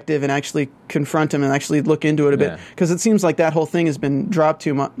a detective and actually confront him and actually look into it a bit, because it seems like that whole thing has been dropped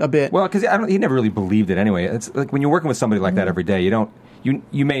a bit. Well, because he never really believed it anyway. It's like when you're working with somebody like that every day,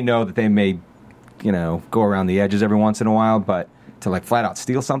 you may know that they may go around the edges every once in a while, but to flat out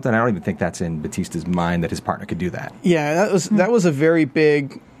steal something, I don't even think that's in Batista's mind that his partner could do that. Yeah, that was a very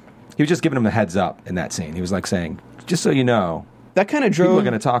big. He was just giving him a heads up in that scene. He was saying, just so you know, that kind of drove. People are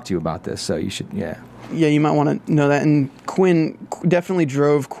going to talk to you about this, so you should, Yeah, you might want to know that. And Quinn definitely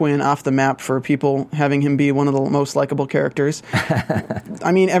drove Quinn off the map for people having him be one of the most likable characters.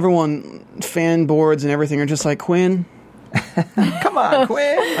 I mean, everyone, fan boards and everything are just like, Quinn? Come on,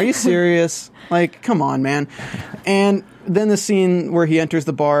 Quinn. Are you serious? Come on, man. And then the scene where he enters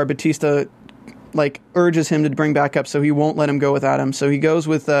the bar, Batista urges him to bring back up, so he won't let him go without him. So he goes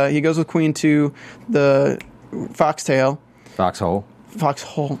with Queen to the Foxhole,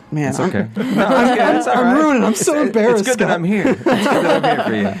 man. It's okay. I'm ruining. I'm so embarrassed. It's good that I'm here. It's good that I'm here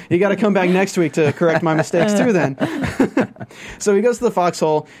for you. You got to come back next week to correct my mistakes too. Then, so he goes to the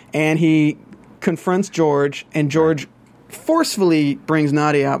Foxhole and he confronts George, and George forcefully brings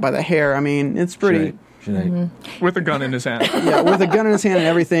Nadia out by the hair. I mean, it's pretty. With a gun in his hand. Yeah, with a gun in his hand and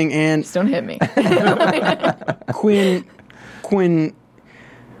everything. And just don't hit me. Quinn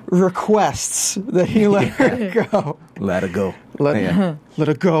requests that he let her go. Let her go. Let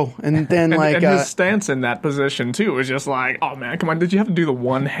her go. And then and his stance in that position too was just like, oh man, come on, did you have to do the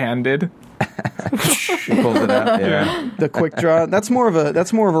one-handed? She pulls it out. Yeah. The quick draw. That's more of a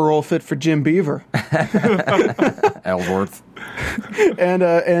role fit for Jim Beaver. Ellsworth.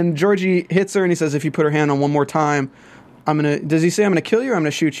 And Georgie hits her and he says, if you put her hand on one more time, does he say I'm gonna kill you or I'm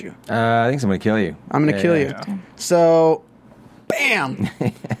gonna shoot you? I think I'm gonna kill you. I'm gonna kill you. Yeah. So bam!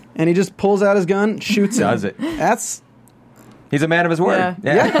 And he just pulls out his gun, shoots him. Does it. He's a man of his word.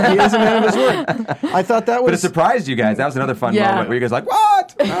 Yeah, he is a man of his word. I thought that was... But it surprised you guys. That was another fun moment where you guys were like,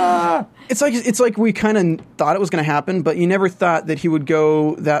 what? It's like we kind of thought it was going to happen, but you never thought that he would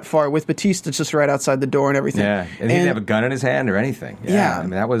go that far with Batista just right outside the door and everything. Yeah, and he didn't have a gun in his hand or anything. Yeah. I mean,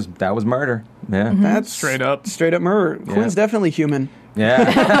 that was murder. Yeah. Mm-hmm. That's straight up murder. Yeah. Quinn's definitely human.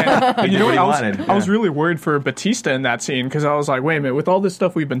 Yeah. And you know what? I was really worried for Batista in that scene because I was like, wait a minute, with all this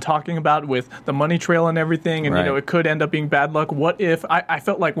stuff we've been talking about with the money trail and everything, and it could end up being bad luck. What if I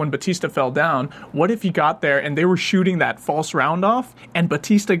felt like when Batista fell down, what if he got there and they were shooting that false round off and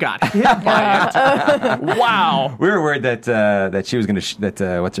Batista got hit by it? Wow. We were worried that she was going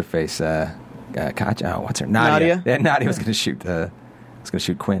to what's her face? Katja. Oh, what's her? Nadia. Yeah, Nadia was going to shoot I was going to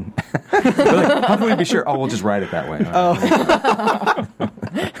shoot Quinn. How can we be sure? Oh, we'll just write it that way.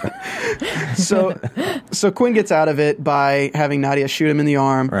 So Quinn gets out of it by having Nadia shoot him in the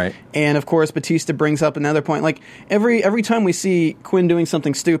arm. Right. And, of course, Batista brings up another point. Like, every time we see Quinn doing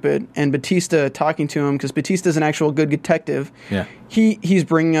something stupid and Batista talking to him, because Batista's an actual good detective, he's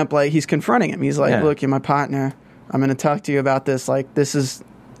bringing up, he's confronting him. He's like, look, you're my partner. I'm going to talk to you about this. You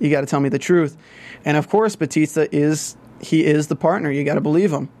got to tell me the truth. And, of course, Batista is he is the partner. You got to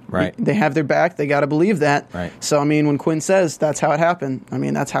believe him. Right. They have their back. They got to believe that. Right. So, I mean, when Quinn says that's how it happened, I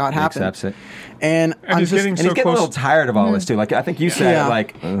mean, that's how it happened. accepts it. And I'm he's just getting And so he's getting close. a little tired of all this too. Like I think you said,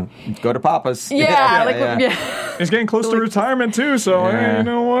 Yeah. go to Papa's. Yeah. He's getting close to retirement too, so Yeah. hey, you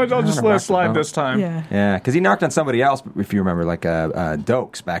know what? I'll just let it rock the slide boat. this time. Yeah. Yeah, because he knocked on somebody else. If you remember, like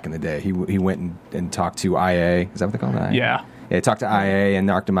Dokes back in the day, he went and talked to IA. Is that what they call it? Yeah. Yeah, he talked to IA and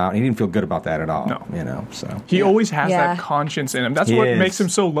knocked him out. And he didn't feel good about that at all. No. You know, so He always has Yeah. that conscience in him. That's He what is. makes him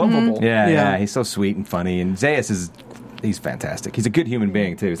so lovable. yeah, Yeah. he's so sweet and funny. And Zayas he's fantastic. He's a good human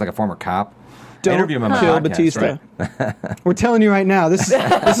being too. He's like a former cop. Don't I interview him on my kill podcast, Batista. right? We're telling you right now, this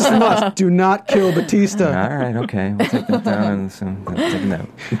is from us. Do not kill Batista. All right, okay, we'll take that down and take a note.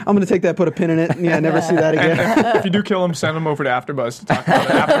 I'm going to take that, put a pin in it. Yeah, never see that again. If you do kill him, send him over to AfterBuzz to talk about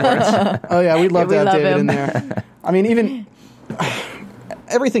it afterwards. Oh, yeah, we'd love Yeah, to we have love David him. in there. I mean, even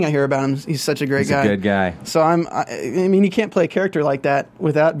everything I hear about him, he's such a great He's guy. a good guy. So I mean, you can't play a character like that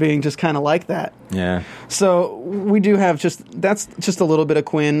without being just kind of like that. Yeah. So we do have that's just a little bit of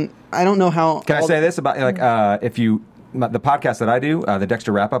Quinn. I don't know how. Can I say this about if you the podcast that I do, the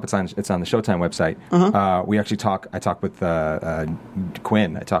Dexter Wrap Up, it's on the Showtime website. We actually I talk with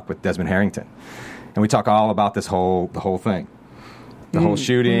Quinn. I talk with Desmond Harrington, and we talk all about the whole thing. The whole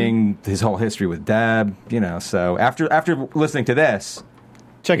shooting, his whole history with Deb, So after listening to this,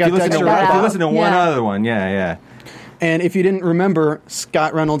 Check if out you listen Dexter to, Wrap if you Up. listen to one Yeah. other one, yeah. And if you didn't remember,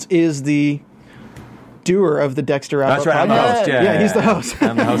 Scott Reynolds is the doer of the Dexter Wrap That's Up right. I'm the podcast. host. Yeah, he's the host.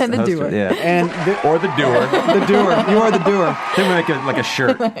 I'm the host. And the doer. Yeah. And Or the doer. the doer. You are the doer. They would make it like a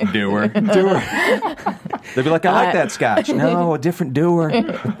shirt. Doer. Doer. They'd be like, I like that scotch. No, a different doer.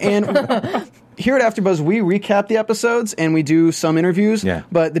 And here at AfterBuzz, we recap the episodes and we do some interviews. Yeah.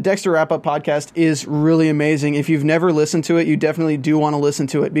 But the Dexter Wrap Up podcast is really amazing. If you've never listened to it, you definitely do want to listen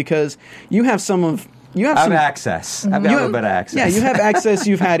to it because you have I have access. I've got a little bit of access. Yeah, you have access.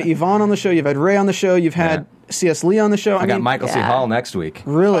 You've had Yvonne on the show. You've had Ray on the show. You've had C.S. Lee on the show. I got mean, Michael C. yeah. Hall next week.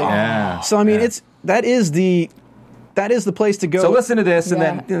 Really? Yeah. So I mean, Yeah. that is the place to go. So listen to this, and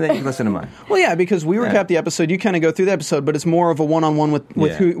Yeah. then you listen to mine. Well, yeah, because we recap Yeah. the episode. You kind of go through the episode, but it's more of a one-on-one with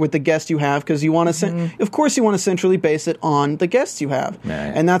Yeah. with the guest you have because you want to. Of course, you want to centrally base it on the guests you have,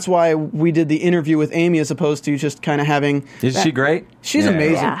 Yeah. and that's why we did the interview with Amy as opposed to just kind of having. Is she great? She's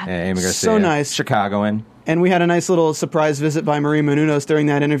amazing. Yeah. Amy Garcia. So nice. Chicagoan. And we had a nice little surprise visit by Maria Menounos during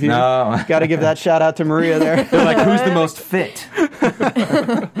that interview. No. Got to give that shout out to Maria there. They're like, who's the most fit?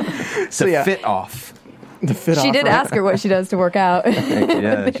 So, yeah. Fit off. The fit She off, did right? ask her what she does to work out.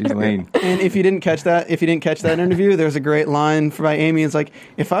 Yeah, she's lean. And if you didn't catch that interview, there's a great line by Amy. It's like,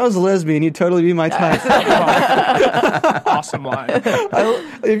 if I was a lesbian, you'd totally be my type. Awesome line.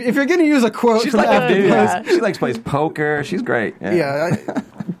 If you're going to use a quote She's from like a dude. AfterBuzz, She likes plays poker. She's great. yeah,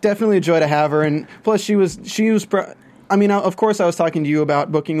 definitely a joy to have her. And plus, she was. I mean, of course, I was talking to you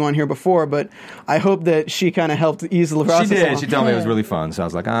about booking on here before, but I hope that she kind of helped ease the She process. did. along. She told me it was really fun. So I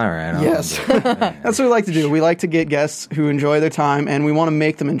was like, all right. I'll Yes. do it. That's what we like to do. We like to get guests who enjoy their time, and we want to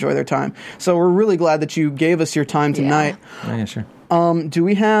make them enjoy their time. So we're really glad that you gave us your time tonight. Oh, yeah, sure.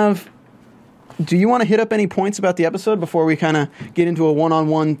 Do you want to hit up any points about the episode before we kind of get into a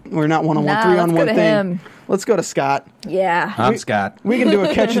one-on-one, or not one-on-one, Nah, three-on-one let's go to thing? him. Let's go to Scott. Yeah. I'm Scott. We can do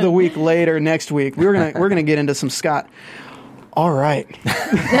a catch of the week later next week. We're gonna get into some Scott. All right.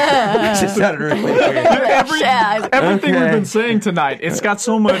 She sounded really weird. Yeah. Everything Okay. we've been saying tonight, it's got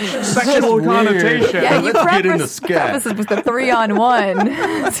so much sexual weird. connotation. Yeah, you Let's get into preface Scott. with the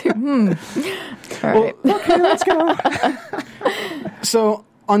 3-on-1. All right. Okay, let's go. So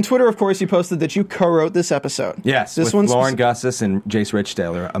on Twitter, of course, you posted that you co-wrote this episode. Yes, this with one's Lauren Gussis and Jace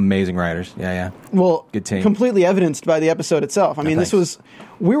Richdale. They're amazing writers. Yeah. well, Good team. completely evidenced by the episode itself. I mean, thanks.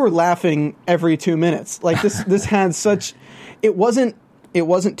 we were laughing every 2 minutes. Like this had such. It wasn't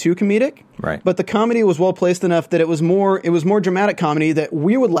too comedic, Right. But the comedy was well placed enough that it was more dramatic comedy that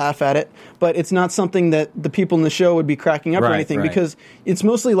we would laugh at it, but it's not something that the people in the show would be cracking up or Right, anything right. because it's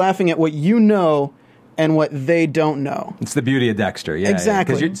mostly laughing at what you know and what they don't know. It's the beauty of Dexter. Yeah,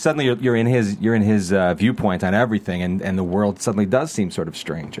 Exactly. Because suddenly you're in his viewpoint on everything, and the world suddenly does seem sort of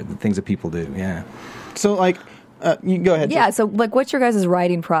strange. Or the things that people do. Yeah. So, like, you go ahead. Yeah, so like what's your guys'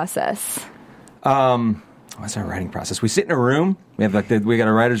 writing process? What's our writing process? We sit in a room. We have we got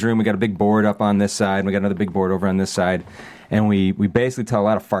a writer's room. We got a big board up on this side. And we got another big board over on this side. And we basically tell a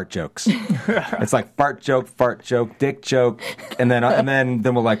lot of fart jokes. It's like fart joke, dick joke, and then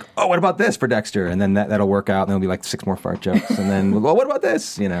we're like, oh, what about this for Dexter? And then that'll work out. And there'll be like 6 more fart jokes. And then, well, what about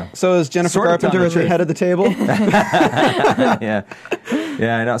this? So is Jennifer Sort of Carpenter telling as the the truth. head of the table? Yeah.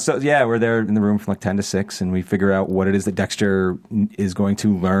 Yeah, I know. So we're there in the room from like 10 to 6, and we figure out what it is that Dexter is going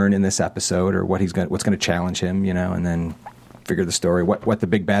to learn in this episode, or what's going to challenge him, and then figure the story, what the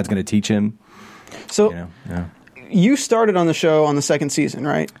big bad's going to teach him. So you started on the show on the second season,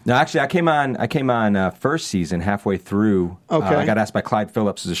 right? No, actually, I came on first season halfway through. Okay. I got asked by Clyde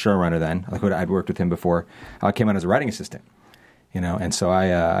Phillips as a showrunner then. I'd worked with him before. I came on as a writing assistant. And so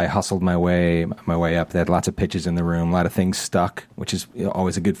I hustled my way up. They had lots of pitches in the room, a lot of things stuck, which is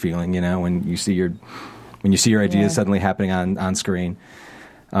always a good feeling, when you see your ideas suddenly happening on screen.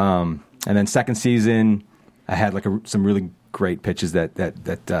 And then second season, I had like some really great pitches that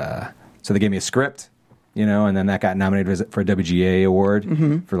so they gave me a script, and then that got nominated for a WGA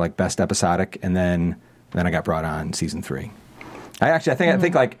award for like best episodic, and then I got brought on season 3. I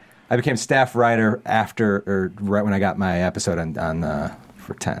think like. I became staff writer right when I got my episode on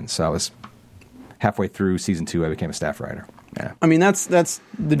for 10. So I was halfway through season 2. I became a staff writer. Yeah. I mean, that's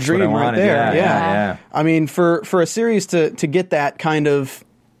the dream right there. Yeah. I mean, for a series to get that kind of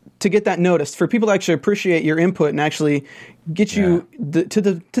to get that noticed, for people to actually appreciate your input and actually get you to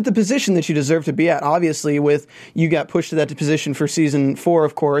the position that you deserve to be at. Obviously, you got pushed to that position for season 4,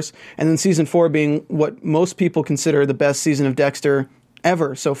 of course, and then season 4 being what most people consider the best season of Dexter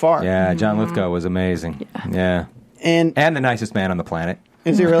ever so far. Yeah, John Lithgow was amazing. Yeah. And the nicest man on the planet.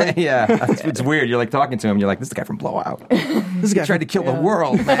 Is he really? Yeah. It's weird. You're like talking to him, you're like, this is the guy from Blowout. This guy tried to kill the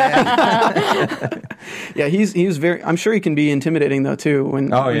world, man. Yeah, he's very, I'm sure he can be intimidating though too when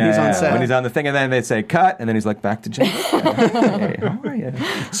he's on set. When he's on the thing and then they say cut and then he's like back to John.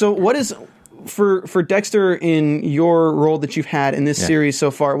 So what is for Dexter in your role that you've had in this series so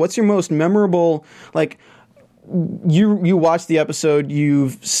far, what's your most memorable, like, you watched the episode,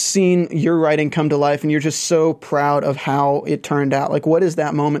 you've seen your writing come to life, and you're just so proud of how it turned out. Like, what is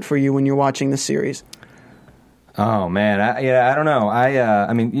that moment for you when you're watching this series? Oh man, I don't know.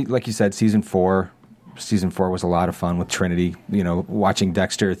 I mean, like you said, season 4 was a lot of fun with Trinity. Watching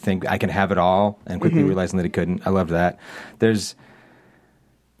Dexter think I can have it all, and quickly realizing that he couldn't. I loved that.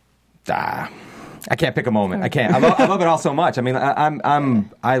 I can't pick a moment. I can't. I love it all so much. I mean,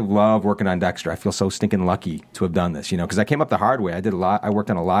 I love working on Dexter. I feel so stinking lucky to have done this, because I came up the hard way. I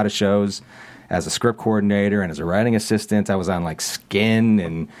worked on a lot of shows as a script coordinator and as a writing assistant. I was on like Skin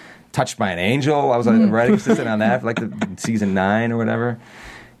and Touched by an Angel. I was a writing assistant on that for like season 9 or whatever.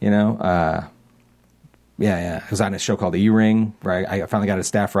 I was on a show called E-Ring, where I finally got a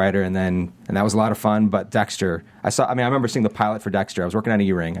staff writer, and that was a lot of fun. But Dexter, I remember seeing the pilot for Dexter. I was working on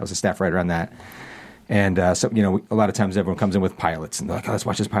E-Ring. I was a staff writer on that. And so a lot of times everyone comes in with pilots, and they're like, "Oh, let's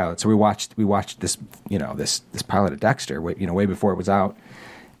watch this pilot." So we watched this this pilot of Dexter, way before it was out,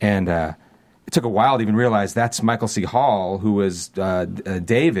 and it took a while to even realize that's Michael C. Hall, who was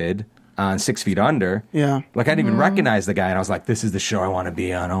David on 6 Feet Under. Yeah, like I didn't even recognize the guy, and I was like, "This is the show I want to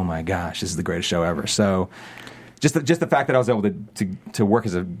be on." Oh my gosh, this is the greatest show ever. So just the fact that I was able to work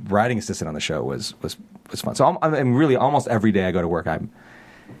as a writing assistant on the show was fun. So I'm really almost every day I go to work,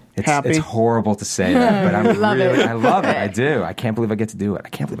 It's horrible to say that, but I love it. I do. I can't believe I get to do it.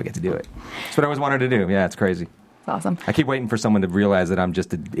 It's what I always wanted to do. Yeah, it's crazy. It's awesome. I keep waiting for someone to realize that I'm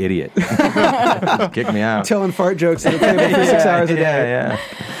just an idiot. Kick me out. Telling fart jokes at the table for 6 hours a day. Yeah.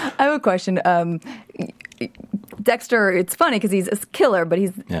 I have a question. Dexter, it's funny because he's a killer, but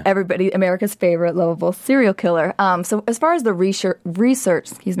he's America's favorite lovable serial killer. So as far as the research,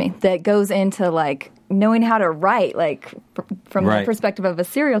 that goes into like knowing how to write, like from the perspective of a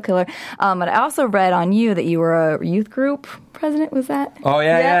serial killer. But I also read on you that you were a youth group president. Was that? Oh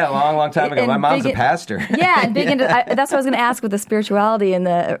yeah, a long time ago. My mom's a pastor. Yeah, and big into that's what I was going to ask with the spirituality and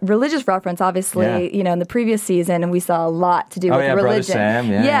the religious reference. Obviously, in the previous season, and we saw a lot to do with religion. Brother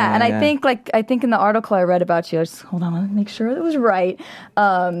Sam. I think in the article I read about you, hold on, I want to make sure it was right.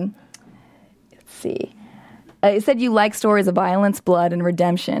 Let's see. It said you like stories of violence, blood, and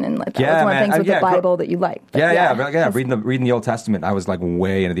redemption, and that was one of the things with the Bible that you liked. Reading the Old Testament, I was like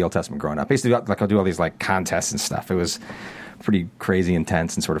way into the Old Testament growing up. Basically, like I'll do all these like contests and stuff. It was pretty crazy,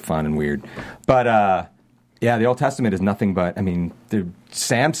 intense, and sort of fun and weird. But the Old Testament is nothing but,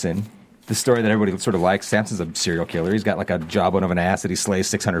 Samson. The story that everybody sort of likes. Samson's a serial killer. He's got like a jawbone of an ass that he slays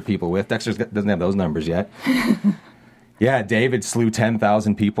 600 people with. Dexter doesn't have those numbers yet. Yeah, David slew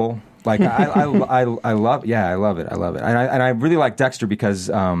 10,000 people. Like I love it. I love it. And I really like Dexter because,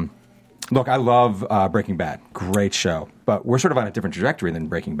 look, I love Breaking Bad. Great show, but we're sort of on a different trajectory than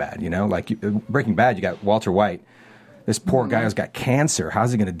Breaking Bad. Like Breaking Bad, you got Walter White. This poor guy who's got cancer.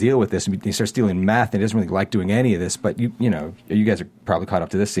 How's he going to deal with this? And he starts stealing meth, and he doesn't really like doing any of this. But you guys are probably caught up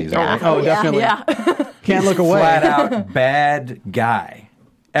to this season. Yeah. Right? Oh, definitely. Yeah. Can't look away. Flat out bad guy.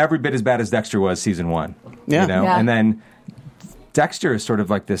 Every bit as bad as Dexter was season 1. Yeah. Yeah. And then Dexter is sort of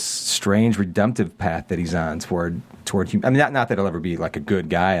like this strange redemptive path that he's on toward I mean, not that he'll ever be like a good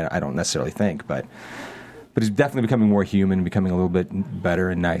guy. I don't necessarily think, but he's definitely becoming more human, becoming a little bit better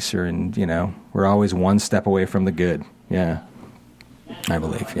and nicer, and we're always one step away from the good. Yeah, I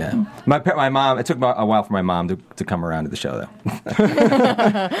believe. Yeah, my mom. It took a while for my mom to come around to the show, though.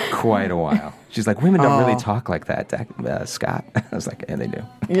 Quite a while. She's like, women don't really talk like that, Scott. I was like, yeah, they do.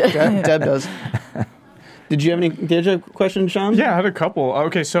 Yeah, Deb does. Did you have a question, Sean? Yeah, I had a couple.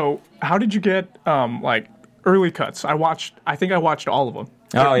 Okay, so how did you get early cuts? I think I watched all of them.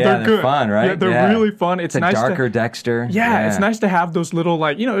 Oh, yeah, they're good. Fun, right? Yeah, they're really fun. It's a nice darker Dexter. Yeah, it's nice to have those little,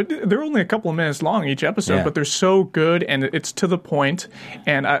 they're only a couple of minutes long each episode, but they're so good, and it's to the point.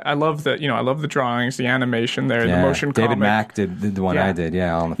 And I love the, I love the drawings, the animation there, the motion comic. David Mack did the one I did,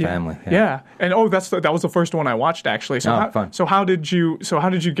 All in the Family. Yeah. And that was the first one I watched, actually. So fun. So how did you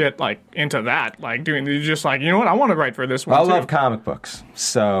get into that? Did you just what, I want to write for this one I too. love comic books.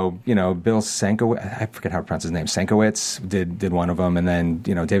 So, Bill Sienkiewicz, I forget how to pronounce his name. Sienkiewicz did one of them, and then,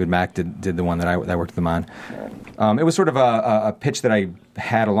 David Mack did the one that I worked with him on. It was sort of a pitch that I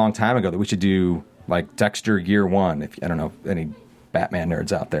had a long time ago that we should do Dexter Year One. I don't know if any Batman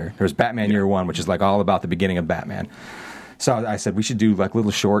nerds out there. There's Batman Year One, which is all about the beginning of Batman. So I said we should do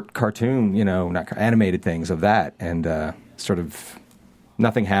little short cartoon, not animated things of that, and sort of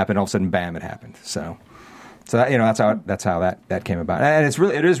nothing happened. All of a sudden, bam, it happened. So that, that's how that came about, and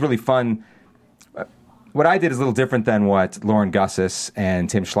it is really fun. What I did is a little different than what Lauren Gussis and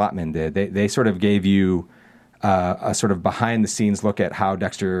Tim Schlottman did. They sort of gave you a sort of behind-the-scenes look at how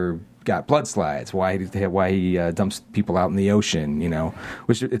Dexter got blood slides, why he dumps people out in the ocean,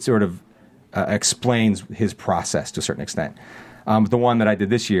 which it sort of explains his process to a certain extent. The one that I did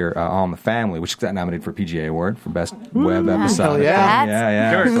this year, All in the Family, which got nominated for a PGA Award for Best Web Episode.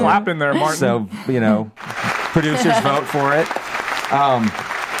 Yeah. You're clapping there, Martin. So, producers vote for it.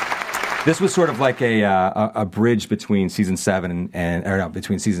 This was sort of like a bridge between season 7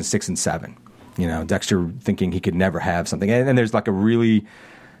 between season 6 and 7. Dexter thinking he could never have something, and there's a really.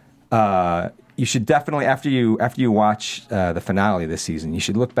 You should definitely after you watch the finale of this season, you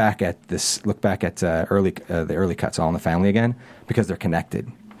should look back at the early cuts, All in the Family again, because they're connected.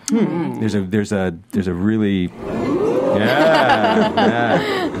 There's a really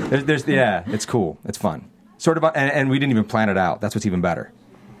it's cool, it's fun, sort of, and we didn't even plan it out. That's what's even better.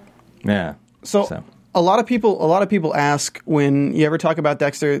 Yeah. So a lot of people ask when you ever talk about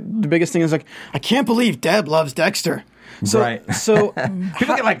Dexter, the biggest thing is I can't believe Deb loves Dexter. Right. So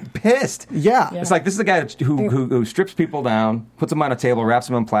people get pissed. Yeah. It's this is a guy who strips people down, puts them on a table, wraps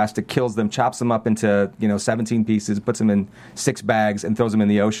them in plastic, kills them, chops them up into 17 pieces, puts them in 6 bags, and throws them in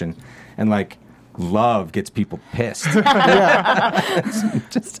the ocean, and love gets people pissed.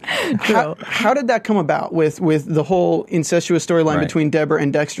 Just true. How did that come about with the whole incestuous storyline between Deborah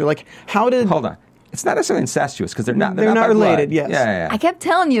and Dexter? Hold on. It's not necessarily incestuous because they're not related. Blood. Yes. Yeah. I kept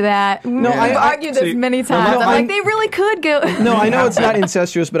telling you that. I've argued this many times. I'm they really could go. No, I know it's not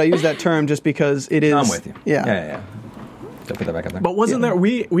incestuous, but I use that term just because it is. I'm with you. Yeah. So put that back up there. But wasn't there?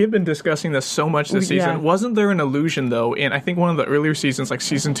 We have been discussing this so much this season. Yeah. Wasn't there an illusion though? In I think one of the earlier seasons, like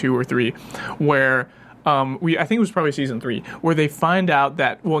season 2 or 3, where I think it was probably season 3, where they find out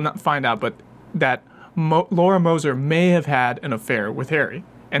that not find out, but that Laura Moser may have had an affair with Harry.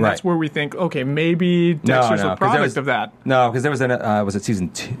 And that's where we think, okay, maybe Dexter's a product of that. No, because there was was it season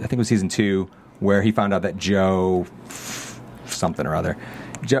 2? I think it was season 2 where he found out that Joe something or other.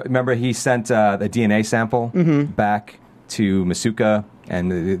 Remember, he sent the DNA sample back to Masuka,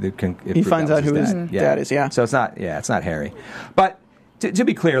 and he finds out who his dad is. Yeah. So it's not Harry. But to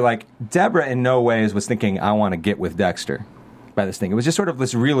be clear, Deborah in no ways was thinking, I want to get with Dexter by this thing. It was just sort of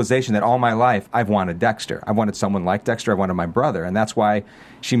this realization that all my life I've wanted Dexter. I wanted someone like Dexter. I wanted my brother, and that's why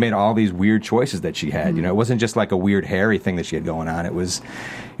she made all these weird choices that she had. It wasn't just a weird Harry thing that she had going on. It was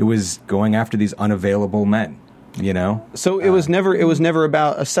going after these unavailable men. So it was never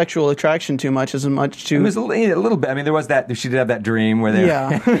about a sexual attraction too much as much to. It was a little bit. I mean, there was that. She did have that dream where they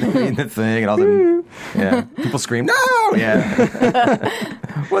were in the thing, and all of a sudden, people scream, "No!" Yeah,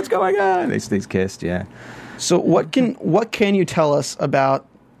 what's going on? They kissed. Yeah. So what can you tell us about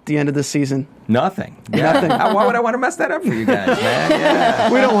the end of the season? Nothing. Nothing. Why would I want to mess that up for you guys, man?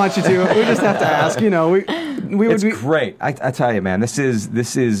 Yeah. We don't want you to. We just have to ask. It's great. I tell you, man. This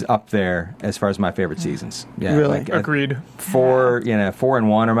is up there as far as my favorite seasons. Yeah, really. Agreed. 4 and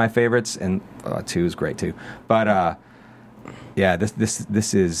 1 are my favorites, and 2 is great too. But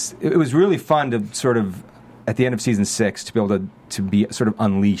this is. It was really fun to sort of at the end of season 6 to be able to be sort of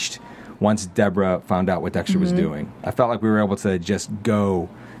unleashed once Deborah found out what Dexter was doing. I felt like we were able to just go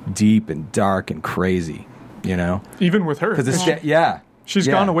deep and dark and crazy. you know? Even with her. Because She's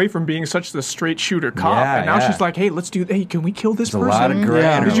Yeah. gone away from being such the straight shooter cop, Yeah, and now yeah. she's like, "Hey, can we kill this There's person? a lot of gray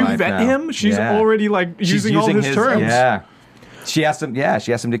in her Did you life vet now. him?" She's Yeah. already like She's using all his terms. Yeah. She asked him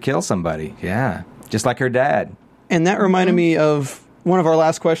to kill somebody. Yeah. Just like her dad. And that reminded me of one of our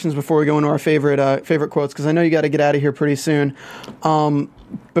last questions before we go into our favorite quotes, because I know you got to get out of here pretty soon.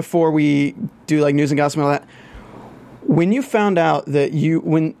 Before we do like news and gossip and all that, when you found out that you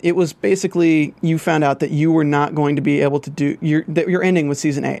found out that you were not going to be able to do that your ending with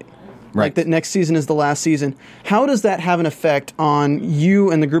season 8. Right. Like that next season is the last season. How does that have an effect on you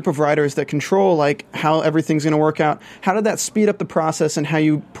and the group of writers that control like how everything's going to work out? How did that speed up the process and how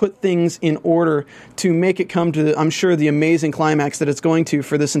you put things in order to make it come to, I'm sure, the amazing climax that it's going to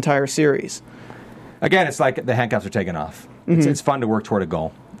for this entire series? Again, it's like the handcuffs are taken off. It's fun to work toward a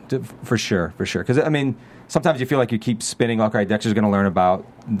goal, for sure. Because, I mean, sometimes you feel like you keep spinning, like, all right, Dexter's going to learn about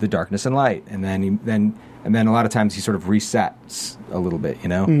the darkness and light. And then a lot of times he sort of resets a little bit, you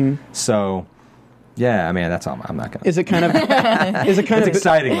know? So, yeah, I mean, that's all. I'm not going to. Is it kind of... It's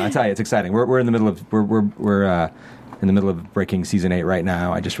exciting. I tell you, it's exciting. We're in the middle of... We're in the middle of breaking season 8 right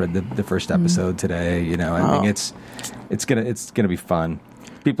now. I just read the first episode today, you know. I think it's gonna be fun.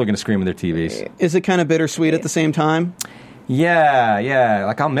 People are going to scream in their TVs. Is it kind of bittersweet at the same time? Yeah.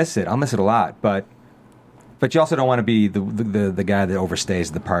 Like, I'll miss it. I'll miss it a lot. But you also don't want to be the guy that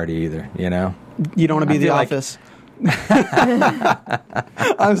overstays the party either, you know? You don't want to be The feel like- Office.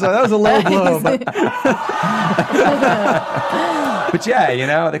 I'm sorry, that was a low blow. But yeah, you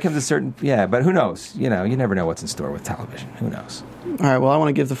know, there comes a certain... Yeah, but who knows? You know, you never know what's in store with television. Who knows? All right, well, I want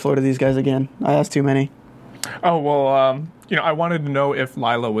to give the floor to these guys again. I asked too many. Oh, well, I wanted to know if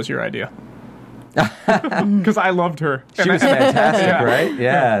Lila was your idea. Because I loved her. She was fantastic, right?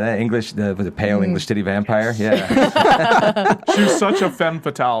 Yeah, that English, the pale English titty vampire. Yeah, She was such a femme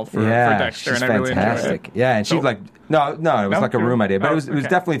fatale for Dexter, she's and I really enjoyed fantastic. it. Yeah, and she like no, it was like a room idea, but it was okay.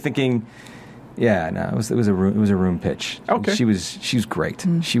 definitely thinking. Yeah, no, it was a room pitch. Okay. She was great.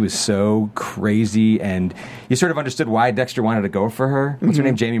 She was so crazy, and you sort of understood why Dexter wanted to go for her. What's her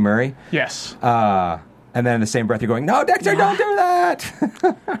name? Jamie Murray. Yes. And then in the same breath, you're going, "No, Dexter, don't do that."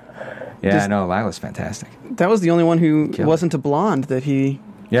 Yeah, no, Lila's fantastic. That was the only one who wasn't a blonde that he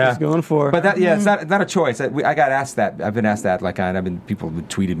was going for. But it's not a choice. I got asked that. I've been asked that. Like, people have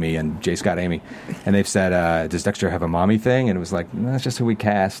tweeted me and J. Scott Amy, and they've said, "Does Dexter have a mommy thing?" And it was like, no, that's just who we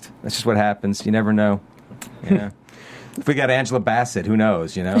cast. That's just what happens. You never know. Yeah. If we got Angela Bassett, who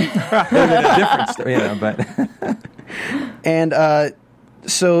knows? You know, maybe a different story. You know, but And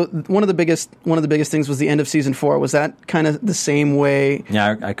so one of the biggest things was the end of season 4. Was that kind of the same way?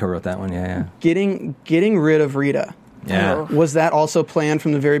 yeah, I co-wrote that one. Yeah. Getting rid of Rita. Yeah. Was that also planned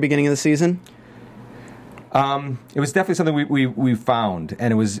from the very beginning of the season? It was definitely something we found,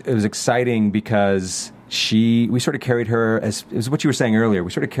 and it was exciting because we sort of carried her as what you were saying earlier. We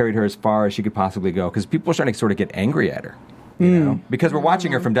sort of carried her as far as she could possibly go because people were starting to sort of get angry at her, you know, because we're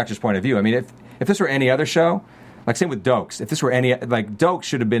watching her from Dexter's point of view. I mean, if this were any other show, like same with Dokes, if this were any like Dokes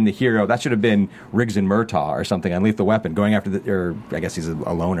should have been the hero. That should have been Riggs and Murtaugh or something on Lethal Weapon, going after or I guess he's a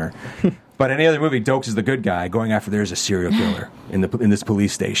loner. But any other movie, Dokes is the good guy going after there's a serial killer in this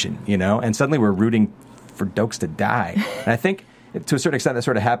police station, you know, and suddenly we're rooting for Dokes to die. And I think to a certain extent that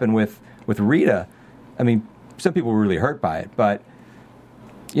sort of happened with Rita. I mean, some people were really hurt by it, but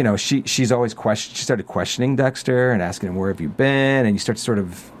you know, she's always she started questioning Dexter and asking him, "Where have you been?" And you start to sort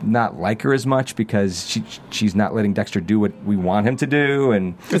of not like her as much because she's not letting Dexter do what we want him to do.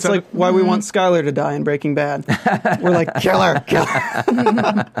 And It's like why we want Skyler to die in Breaking Bad. We're like, kill her.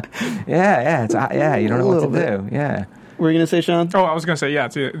 yeah, you don't know what to do. Yeah. Were you going to say, Sean? Oh, I was going to say,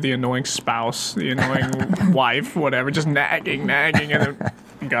 it's the annoying spouse, the annoying wife, whatever, just nagging, and then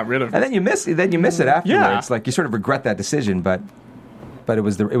you got rid of her. And then you miss it afterwards. Yeah. Like you sort of regret that decision, but it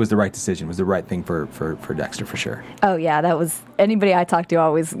was the right decision. It was the right thing for Dexter for sure. Oh yeah, that was anybody I talk to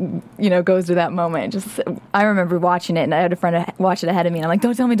always, goes to that moment. Just I remember watching it, and I had a friend watch it ahead of me, and I'm like,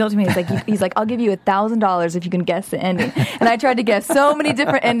 don't tell me. He's like, I'll give you $1,000 if you can guess the ending. And I tried to guess so many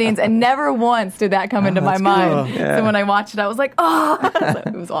different endings, and never once did that come into my mind. cool. So when I watched it, I was like, oh, so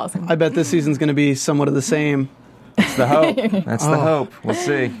it was awesome. I bet this season's going to be somewhat of the same. That's the hope. That's the hope. We'll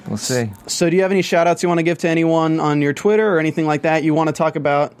see. So do you have any shout-outs you want to give to anyone on your Twitter or anything like that you want to talk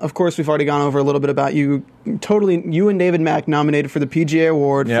about? Of course, we've already gone over a little bit about you. You and David Mack nominated for the PGA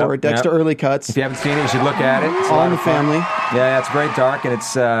Award for Dexter Early Cuts. If you haven't seen it, you should look at it. It's All in the Family. Yeah, it's very dark, and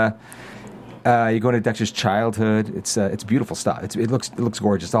it's you go into Dexter's childhood. It's beautiful stuff. It looks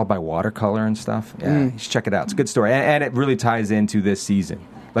gorgeous. It's all by watercolor and stuff. Yeah, you should check it out. It's a good story, and it really ties into this season.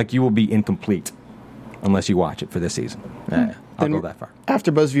 Like, you will be incomplete unless you watch it for this season. Yeah. I'll go that far.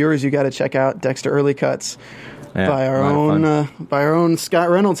 AfterBuzz viewers, you got to check out Dexter Early Cuts Yeah, by a lot of fun. our own Scott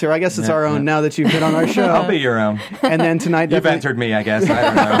Reynolds here. I guess it's our own now that you've been on our show. I'll be your own. And then tonight, You've definitely entered me, I guess. I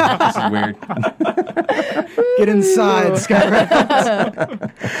don't know. This is weird. get inside, Scott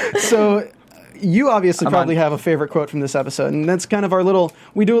Reynolds. So. You obviously probably have a favorite quote from this episode, and that's kind of our little.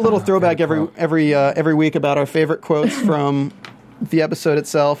 We do a little throwback every week about our favorite quotes from the episode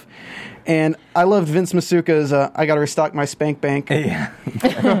itself. And I loved Vince Masuka's "I got to restock my spank bank." Yeah,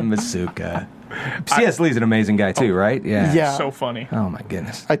 Masuka. C.S. Lee's an amazing guy too, right? Yeah. Yeah. So funny. Oh my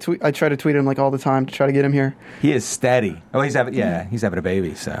goodness. I try to tweet him like all the time to try to get him here. He is steady. Oh, he's having a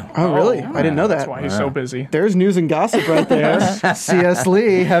baby. So. Oh, really? I didn't know that. That's why he's so busy. There's news and gossip right there. C.S.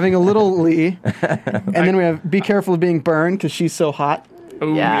 Lee having a little Lee. And then we have Be Careful of Being Burned because she's so hot.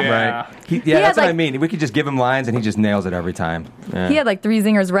 Ooh, Yeah. Right. That's what I like- mean. We could just give him lines and he just nails it every time. Yeah. He had like 3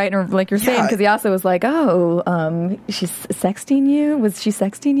 zingers right, and like you're saying, because he also was like, she's sexting you? Was she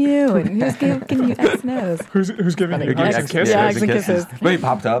sexting you? And who's giving you X nose? Who's giving you hugs and kisses? Yeah, hugs and kisses. But he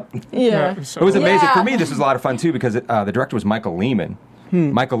popped up. Yeah. It was amazing. Yeah. For me, this was a lot of fun too because the director was Michael Lehman.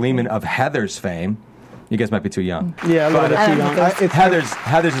 Michael Lehman of Heathers fame. You guys might be too young. Yeah, a little bit too young.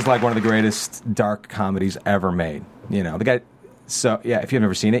 Heathers is like one of the greatest dark comedies ever made. You know, the guy. So, yeah, if you've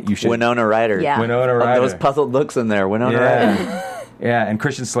never seen it, you should. Winona Ryder. Yeah. Winona Ryder. Those puzzled looks in there. Winona Ryder. Yeah, and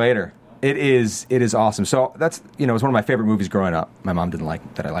Christian Slater. It is awesome. So that's, it's one of my favorite movies growing up. My mom didn't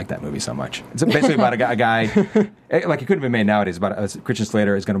like that I liked that movie so much. It's basically about a guy like it couldn't have been made nowadays, about Christian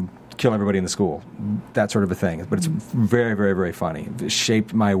Slater is going to kill everybody in the school. That sort of a thing. But it's very, very, very funny. It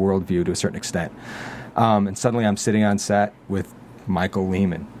shaped my worldview to a certain extent. And suddenly I'm sitting on set with Michael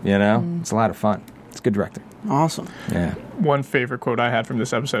Lehman, It's a lot of fun. It's good directing. Awesome. Yeah. One favorite quote I had from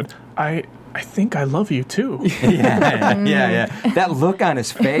this episode. I think I love you too. Yeah. That look on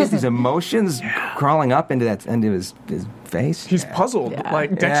his face, these emotions crawling up into his face. He's puzzled. Yeah.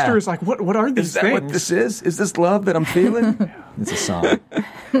 Like Dexter is like, what are these Is that things? what this is? Is this love that I'm feeling? It's a song.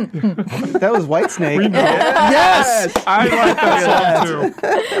 That was Whitesnake. Yes, I like that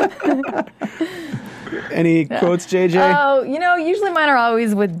song too. Any quotes, JJ? Oh, usually mine are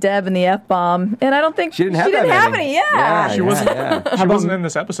always with Deb and the F-bomb, and I don't think She didn't have any. Yeah. She wasn't in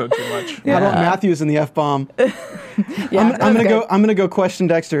this episode too much. How about Matthews and the F-bomb? Yeah, I'm gonna go question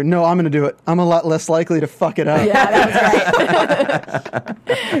Dexter. No, I'm gonna do it. I'm a lot less likely to fuck it up. Yeah, that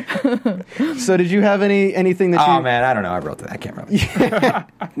was right. So did you have anything that you? Oh man, I don't know. I wrote that. I can't remember.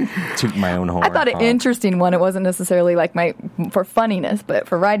 Toot my own horn. I thought an interesting one. It wasn't necessarily like for funniness, but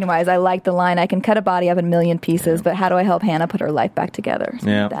for writing wise, I liked the line, "I can cut a body up in a million pieces, but how do I help Hannah put her life back together?"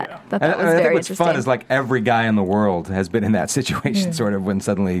 Yeah. That I was think very what's interesting. fun is like every guy in the world has been in that situation, sort of, when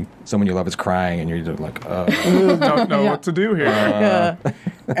suddenly someone you love is crying and you're just like, Don't know what to do here.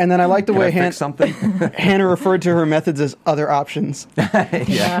 And then I like the can way I fix something? Hannah referred to her methods as other options.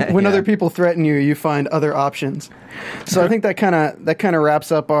 When other people threaten you, you find other options. So I think that kind of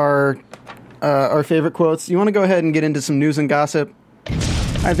wraps up our favorite quotes. You want to go ahead and get into some news and gossip?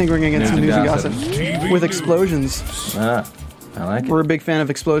 I think we're going to get some news and gossip with explosions. I like it. We're a big fan of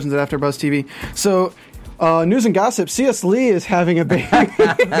explosions at AfterBuzz TV. So, news and gossip. C.S. Lee is having a baby,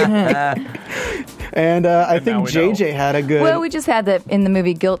 and I think now we know. JJ had a good. Well, we just had that in the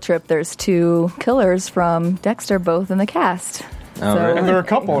movie Guilt Trip. There's 2 killers from Dexter, both in the cast. Oh, really? And they're a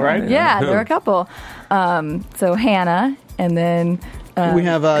couple, right? Yeah, Who? there are a couple. So Hannah, and then we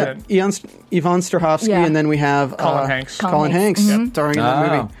have Yvonne Strahovski, Yeah. and then we have Colin Hanks. Colin Hanks starring in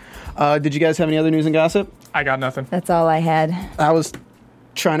that movie. Did you guys have any other news and gossip? I got nothing. that's all I had. I was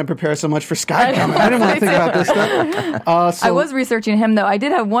trying to prepare so much for Scott coming. I didn't want to think about this stuff. So I was researching him, though. I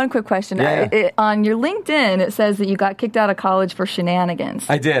did have one quick question. Yeah. On your LinkedIn, it says that you got kicked out of college for shenanigans.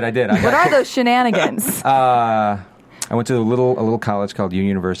 I did. What are those shenanigans? I went to a little college called Union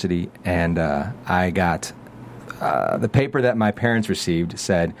University, and I got the paper that my parents received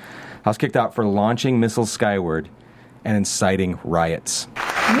said I was kicked out for launching missiles skyward and inciting riots.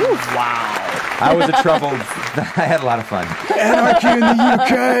 Wow. I was a troubled. I had a lot of fun. Anarchy in the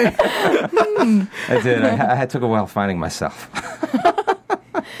UK. I did. I took a while finding myself.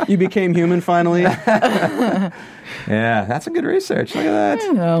 You became human finally. Yeah, that's a good research. Look at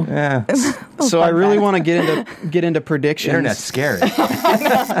that. know. Yeah, So I really want to get into predictions. internet's scary.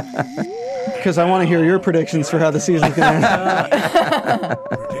 Because I want to hear your predictions for how the season's going to end.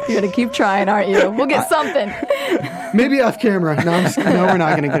 You're going to keep trying, aren't you? We'll get something. Maybe off camera. No, no, we're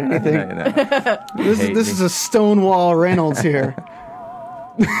not going to get anything. This is a Stonewall Reynolds here.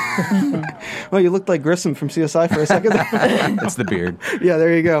 Well, you looked like Grissom from CSI for a second. That's the beard. Yeah,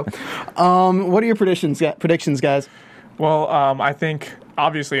 there you go. What are your predictions, guys? Well, I think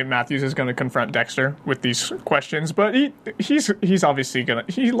obviously Matthews is going to confront Dexter with these questions, but he's obviously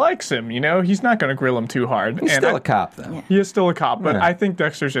he likes him, He's not going to grill him too hard. He's still a cop, though. Yeah. He is still a cop, but Yeah. I think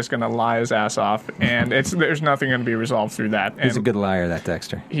Dexter's just going to lie his ass off, and there's nothing going to be resolved through that. He's a good liar, that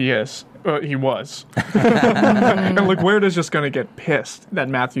Dexter. He is. He was. And look, Weird is just going to get pissed that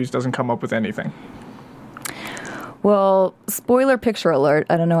Matthews doesn't come up with anything. Well, spoiler picture alert.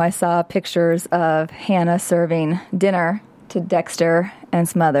 I don't know. I saw pictures of Hannah serving dinner to Dexter and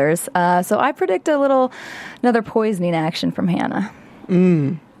some others. So I predict another poisoning action from Hannah.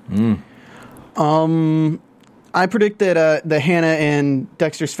 I predict that the Hannah and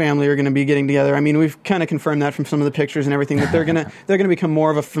Dexter's family are going to be getting together. I mean, we've kind of confirmed that from some of the pictures and everything, that they're gonna become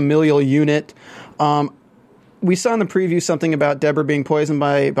more of a familial unit. We saw in the preview something about Deborah being poisoned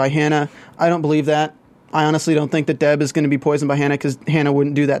by Hannah. I don't believe that. I honestly don't think that Deb is going to be poisoned by Hannah, because Hannah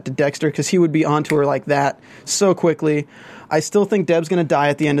wouldn't do that to Dexter, because he would be onto her like that so quickly. I still think Deb's going to die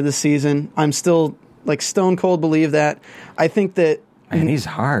at the end of the season. I'm still stone cold believe that. I think that. Man, he's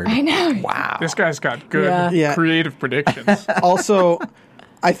hard. I know. Wow. This guy's got good creative predictions. Also,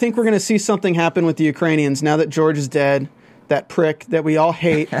 I think we're going to see something happen with the Ukrainians now that George is dead. That prick that we all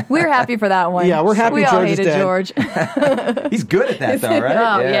hate. We're happy for that one. Yeah, we're happy we George all is hated dead. George. He's good at that, though, right?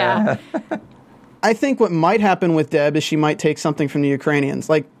 Oh, yeah. I think what might happen with Deb is she might take something from the Ukrainians,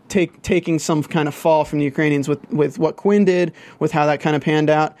 taking some kind of fall from the Ukrainians with what Quinn did, with how that kind of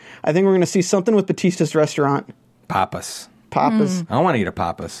panned out. I think we're going to see something with Batista's restaurant. Papas. I want to eat a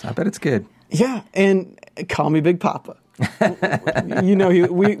Papas. I bet it's good. Yeah, and call me Big Papa. We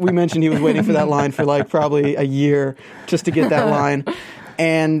mentioned he was waiting for that line for probably a year just to get that line.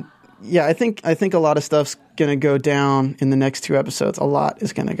 And yeah, I think a lot of stuff's going to go down in the next 2 episodes. A lot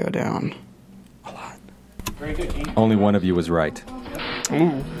is going to go down. A lot. Very good, King. Only one of you was right. Ooh. He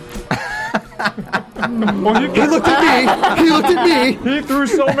looked at me. He threw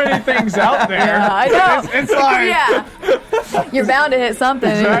so many things out there. Yeah, I know. It's fine. Yeah. You're bound to hit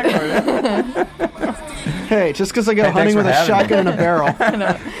something. Exactly. Hey, just because I go Hey, hunting thanks with for a having shotgun me. and a barrel.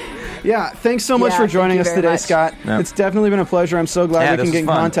 Yeah, thanks so much Yeah, for joining thank us you very today, much. Scott. Yeah. It's definitely been a pleasure. I'm so glad Yeah, we this can get in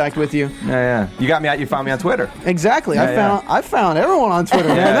was fun. contact with you. Yeah. You found me on Twitter. Exactly. Yeah, I found everyone on Twitter.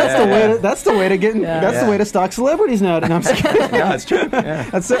 Man. Yeah, That's the way to get. That's the way to stalk celebrities now. No, I'm just kidding. No, it's true. Yeah.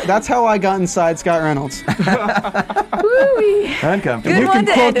 That's how I got inside Scott Reynolds. Woo-wee. Uncomfortable. Good You one can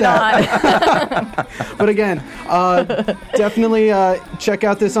to end it quote on. But again, definitely check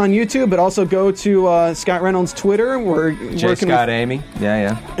out this on YouTube. But also go to Scott Reynolds' Twitter. We're J. working Scott Amy.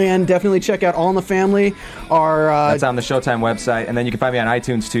 Yeah. and definitely check out All in the Family. Our That's on the Showtime website. And then you can find me on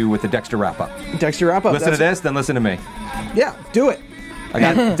iTunes, too, with the Dexter Wrap-Up. Dexter wrap-up. Listen to this, then listen to me. Yeah, do it. I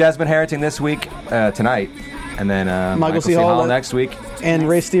got Desmond Harrington this week, tonight. And then Michael C. Hall next week. And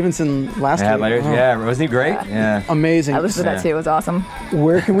Ray Stevenson last week. Oh, Yeah, wasn't he great? Yeah. amazing. I listened to that too. It was awesome.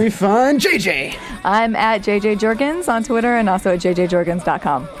 Where can we find JJ? I'm at JJ Jorgens on Twitter and also at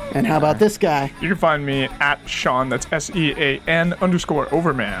jjjorgens.com. And how about this guy? You can find me at Sean, that's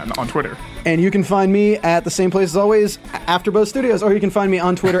SEAN_Overman on Twitter. And you can find me at the same place as always, AfterBuzz Studios, or you can find me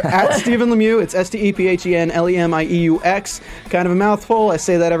on Twitter at Stephen Lemieux. It's StephenLemieux. Kind of a mouthful. I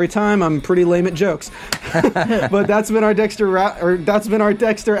say that every time. I'm pretty lame at jokes. But that's been our Dexter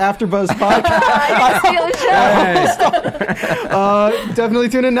AfterBuzz podcast. Definitely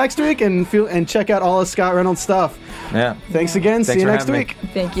tune in next week and check out all of Scott Reynolds' stuff. Yeah. Thanks again. See you for next having me. week.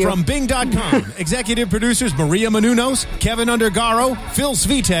 Thank you. From Bing.com, executive producers Maria Menounos, Kevin Undergaro, Phil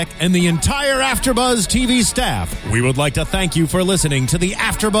Svitek, and the entire AfterBuzz TV staff. We would like to thank you for listening to the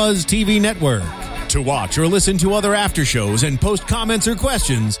AfterBuzz TV network. To watch or listen to other after shows and post comments or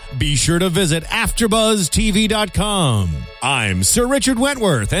questions, be sure to visit AfterBuzzTV.com. I'm Sir Richard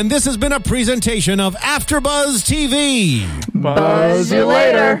Wentworth, and this has been a presentation of AfterBuzz TV. Buzz you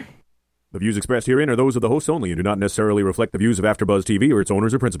later. The views expressed herein are those of the hosts only and do not necessarily reflect the views of AfterBuzz TV or its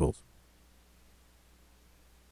owners or principals.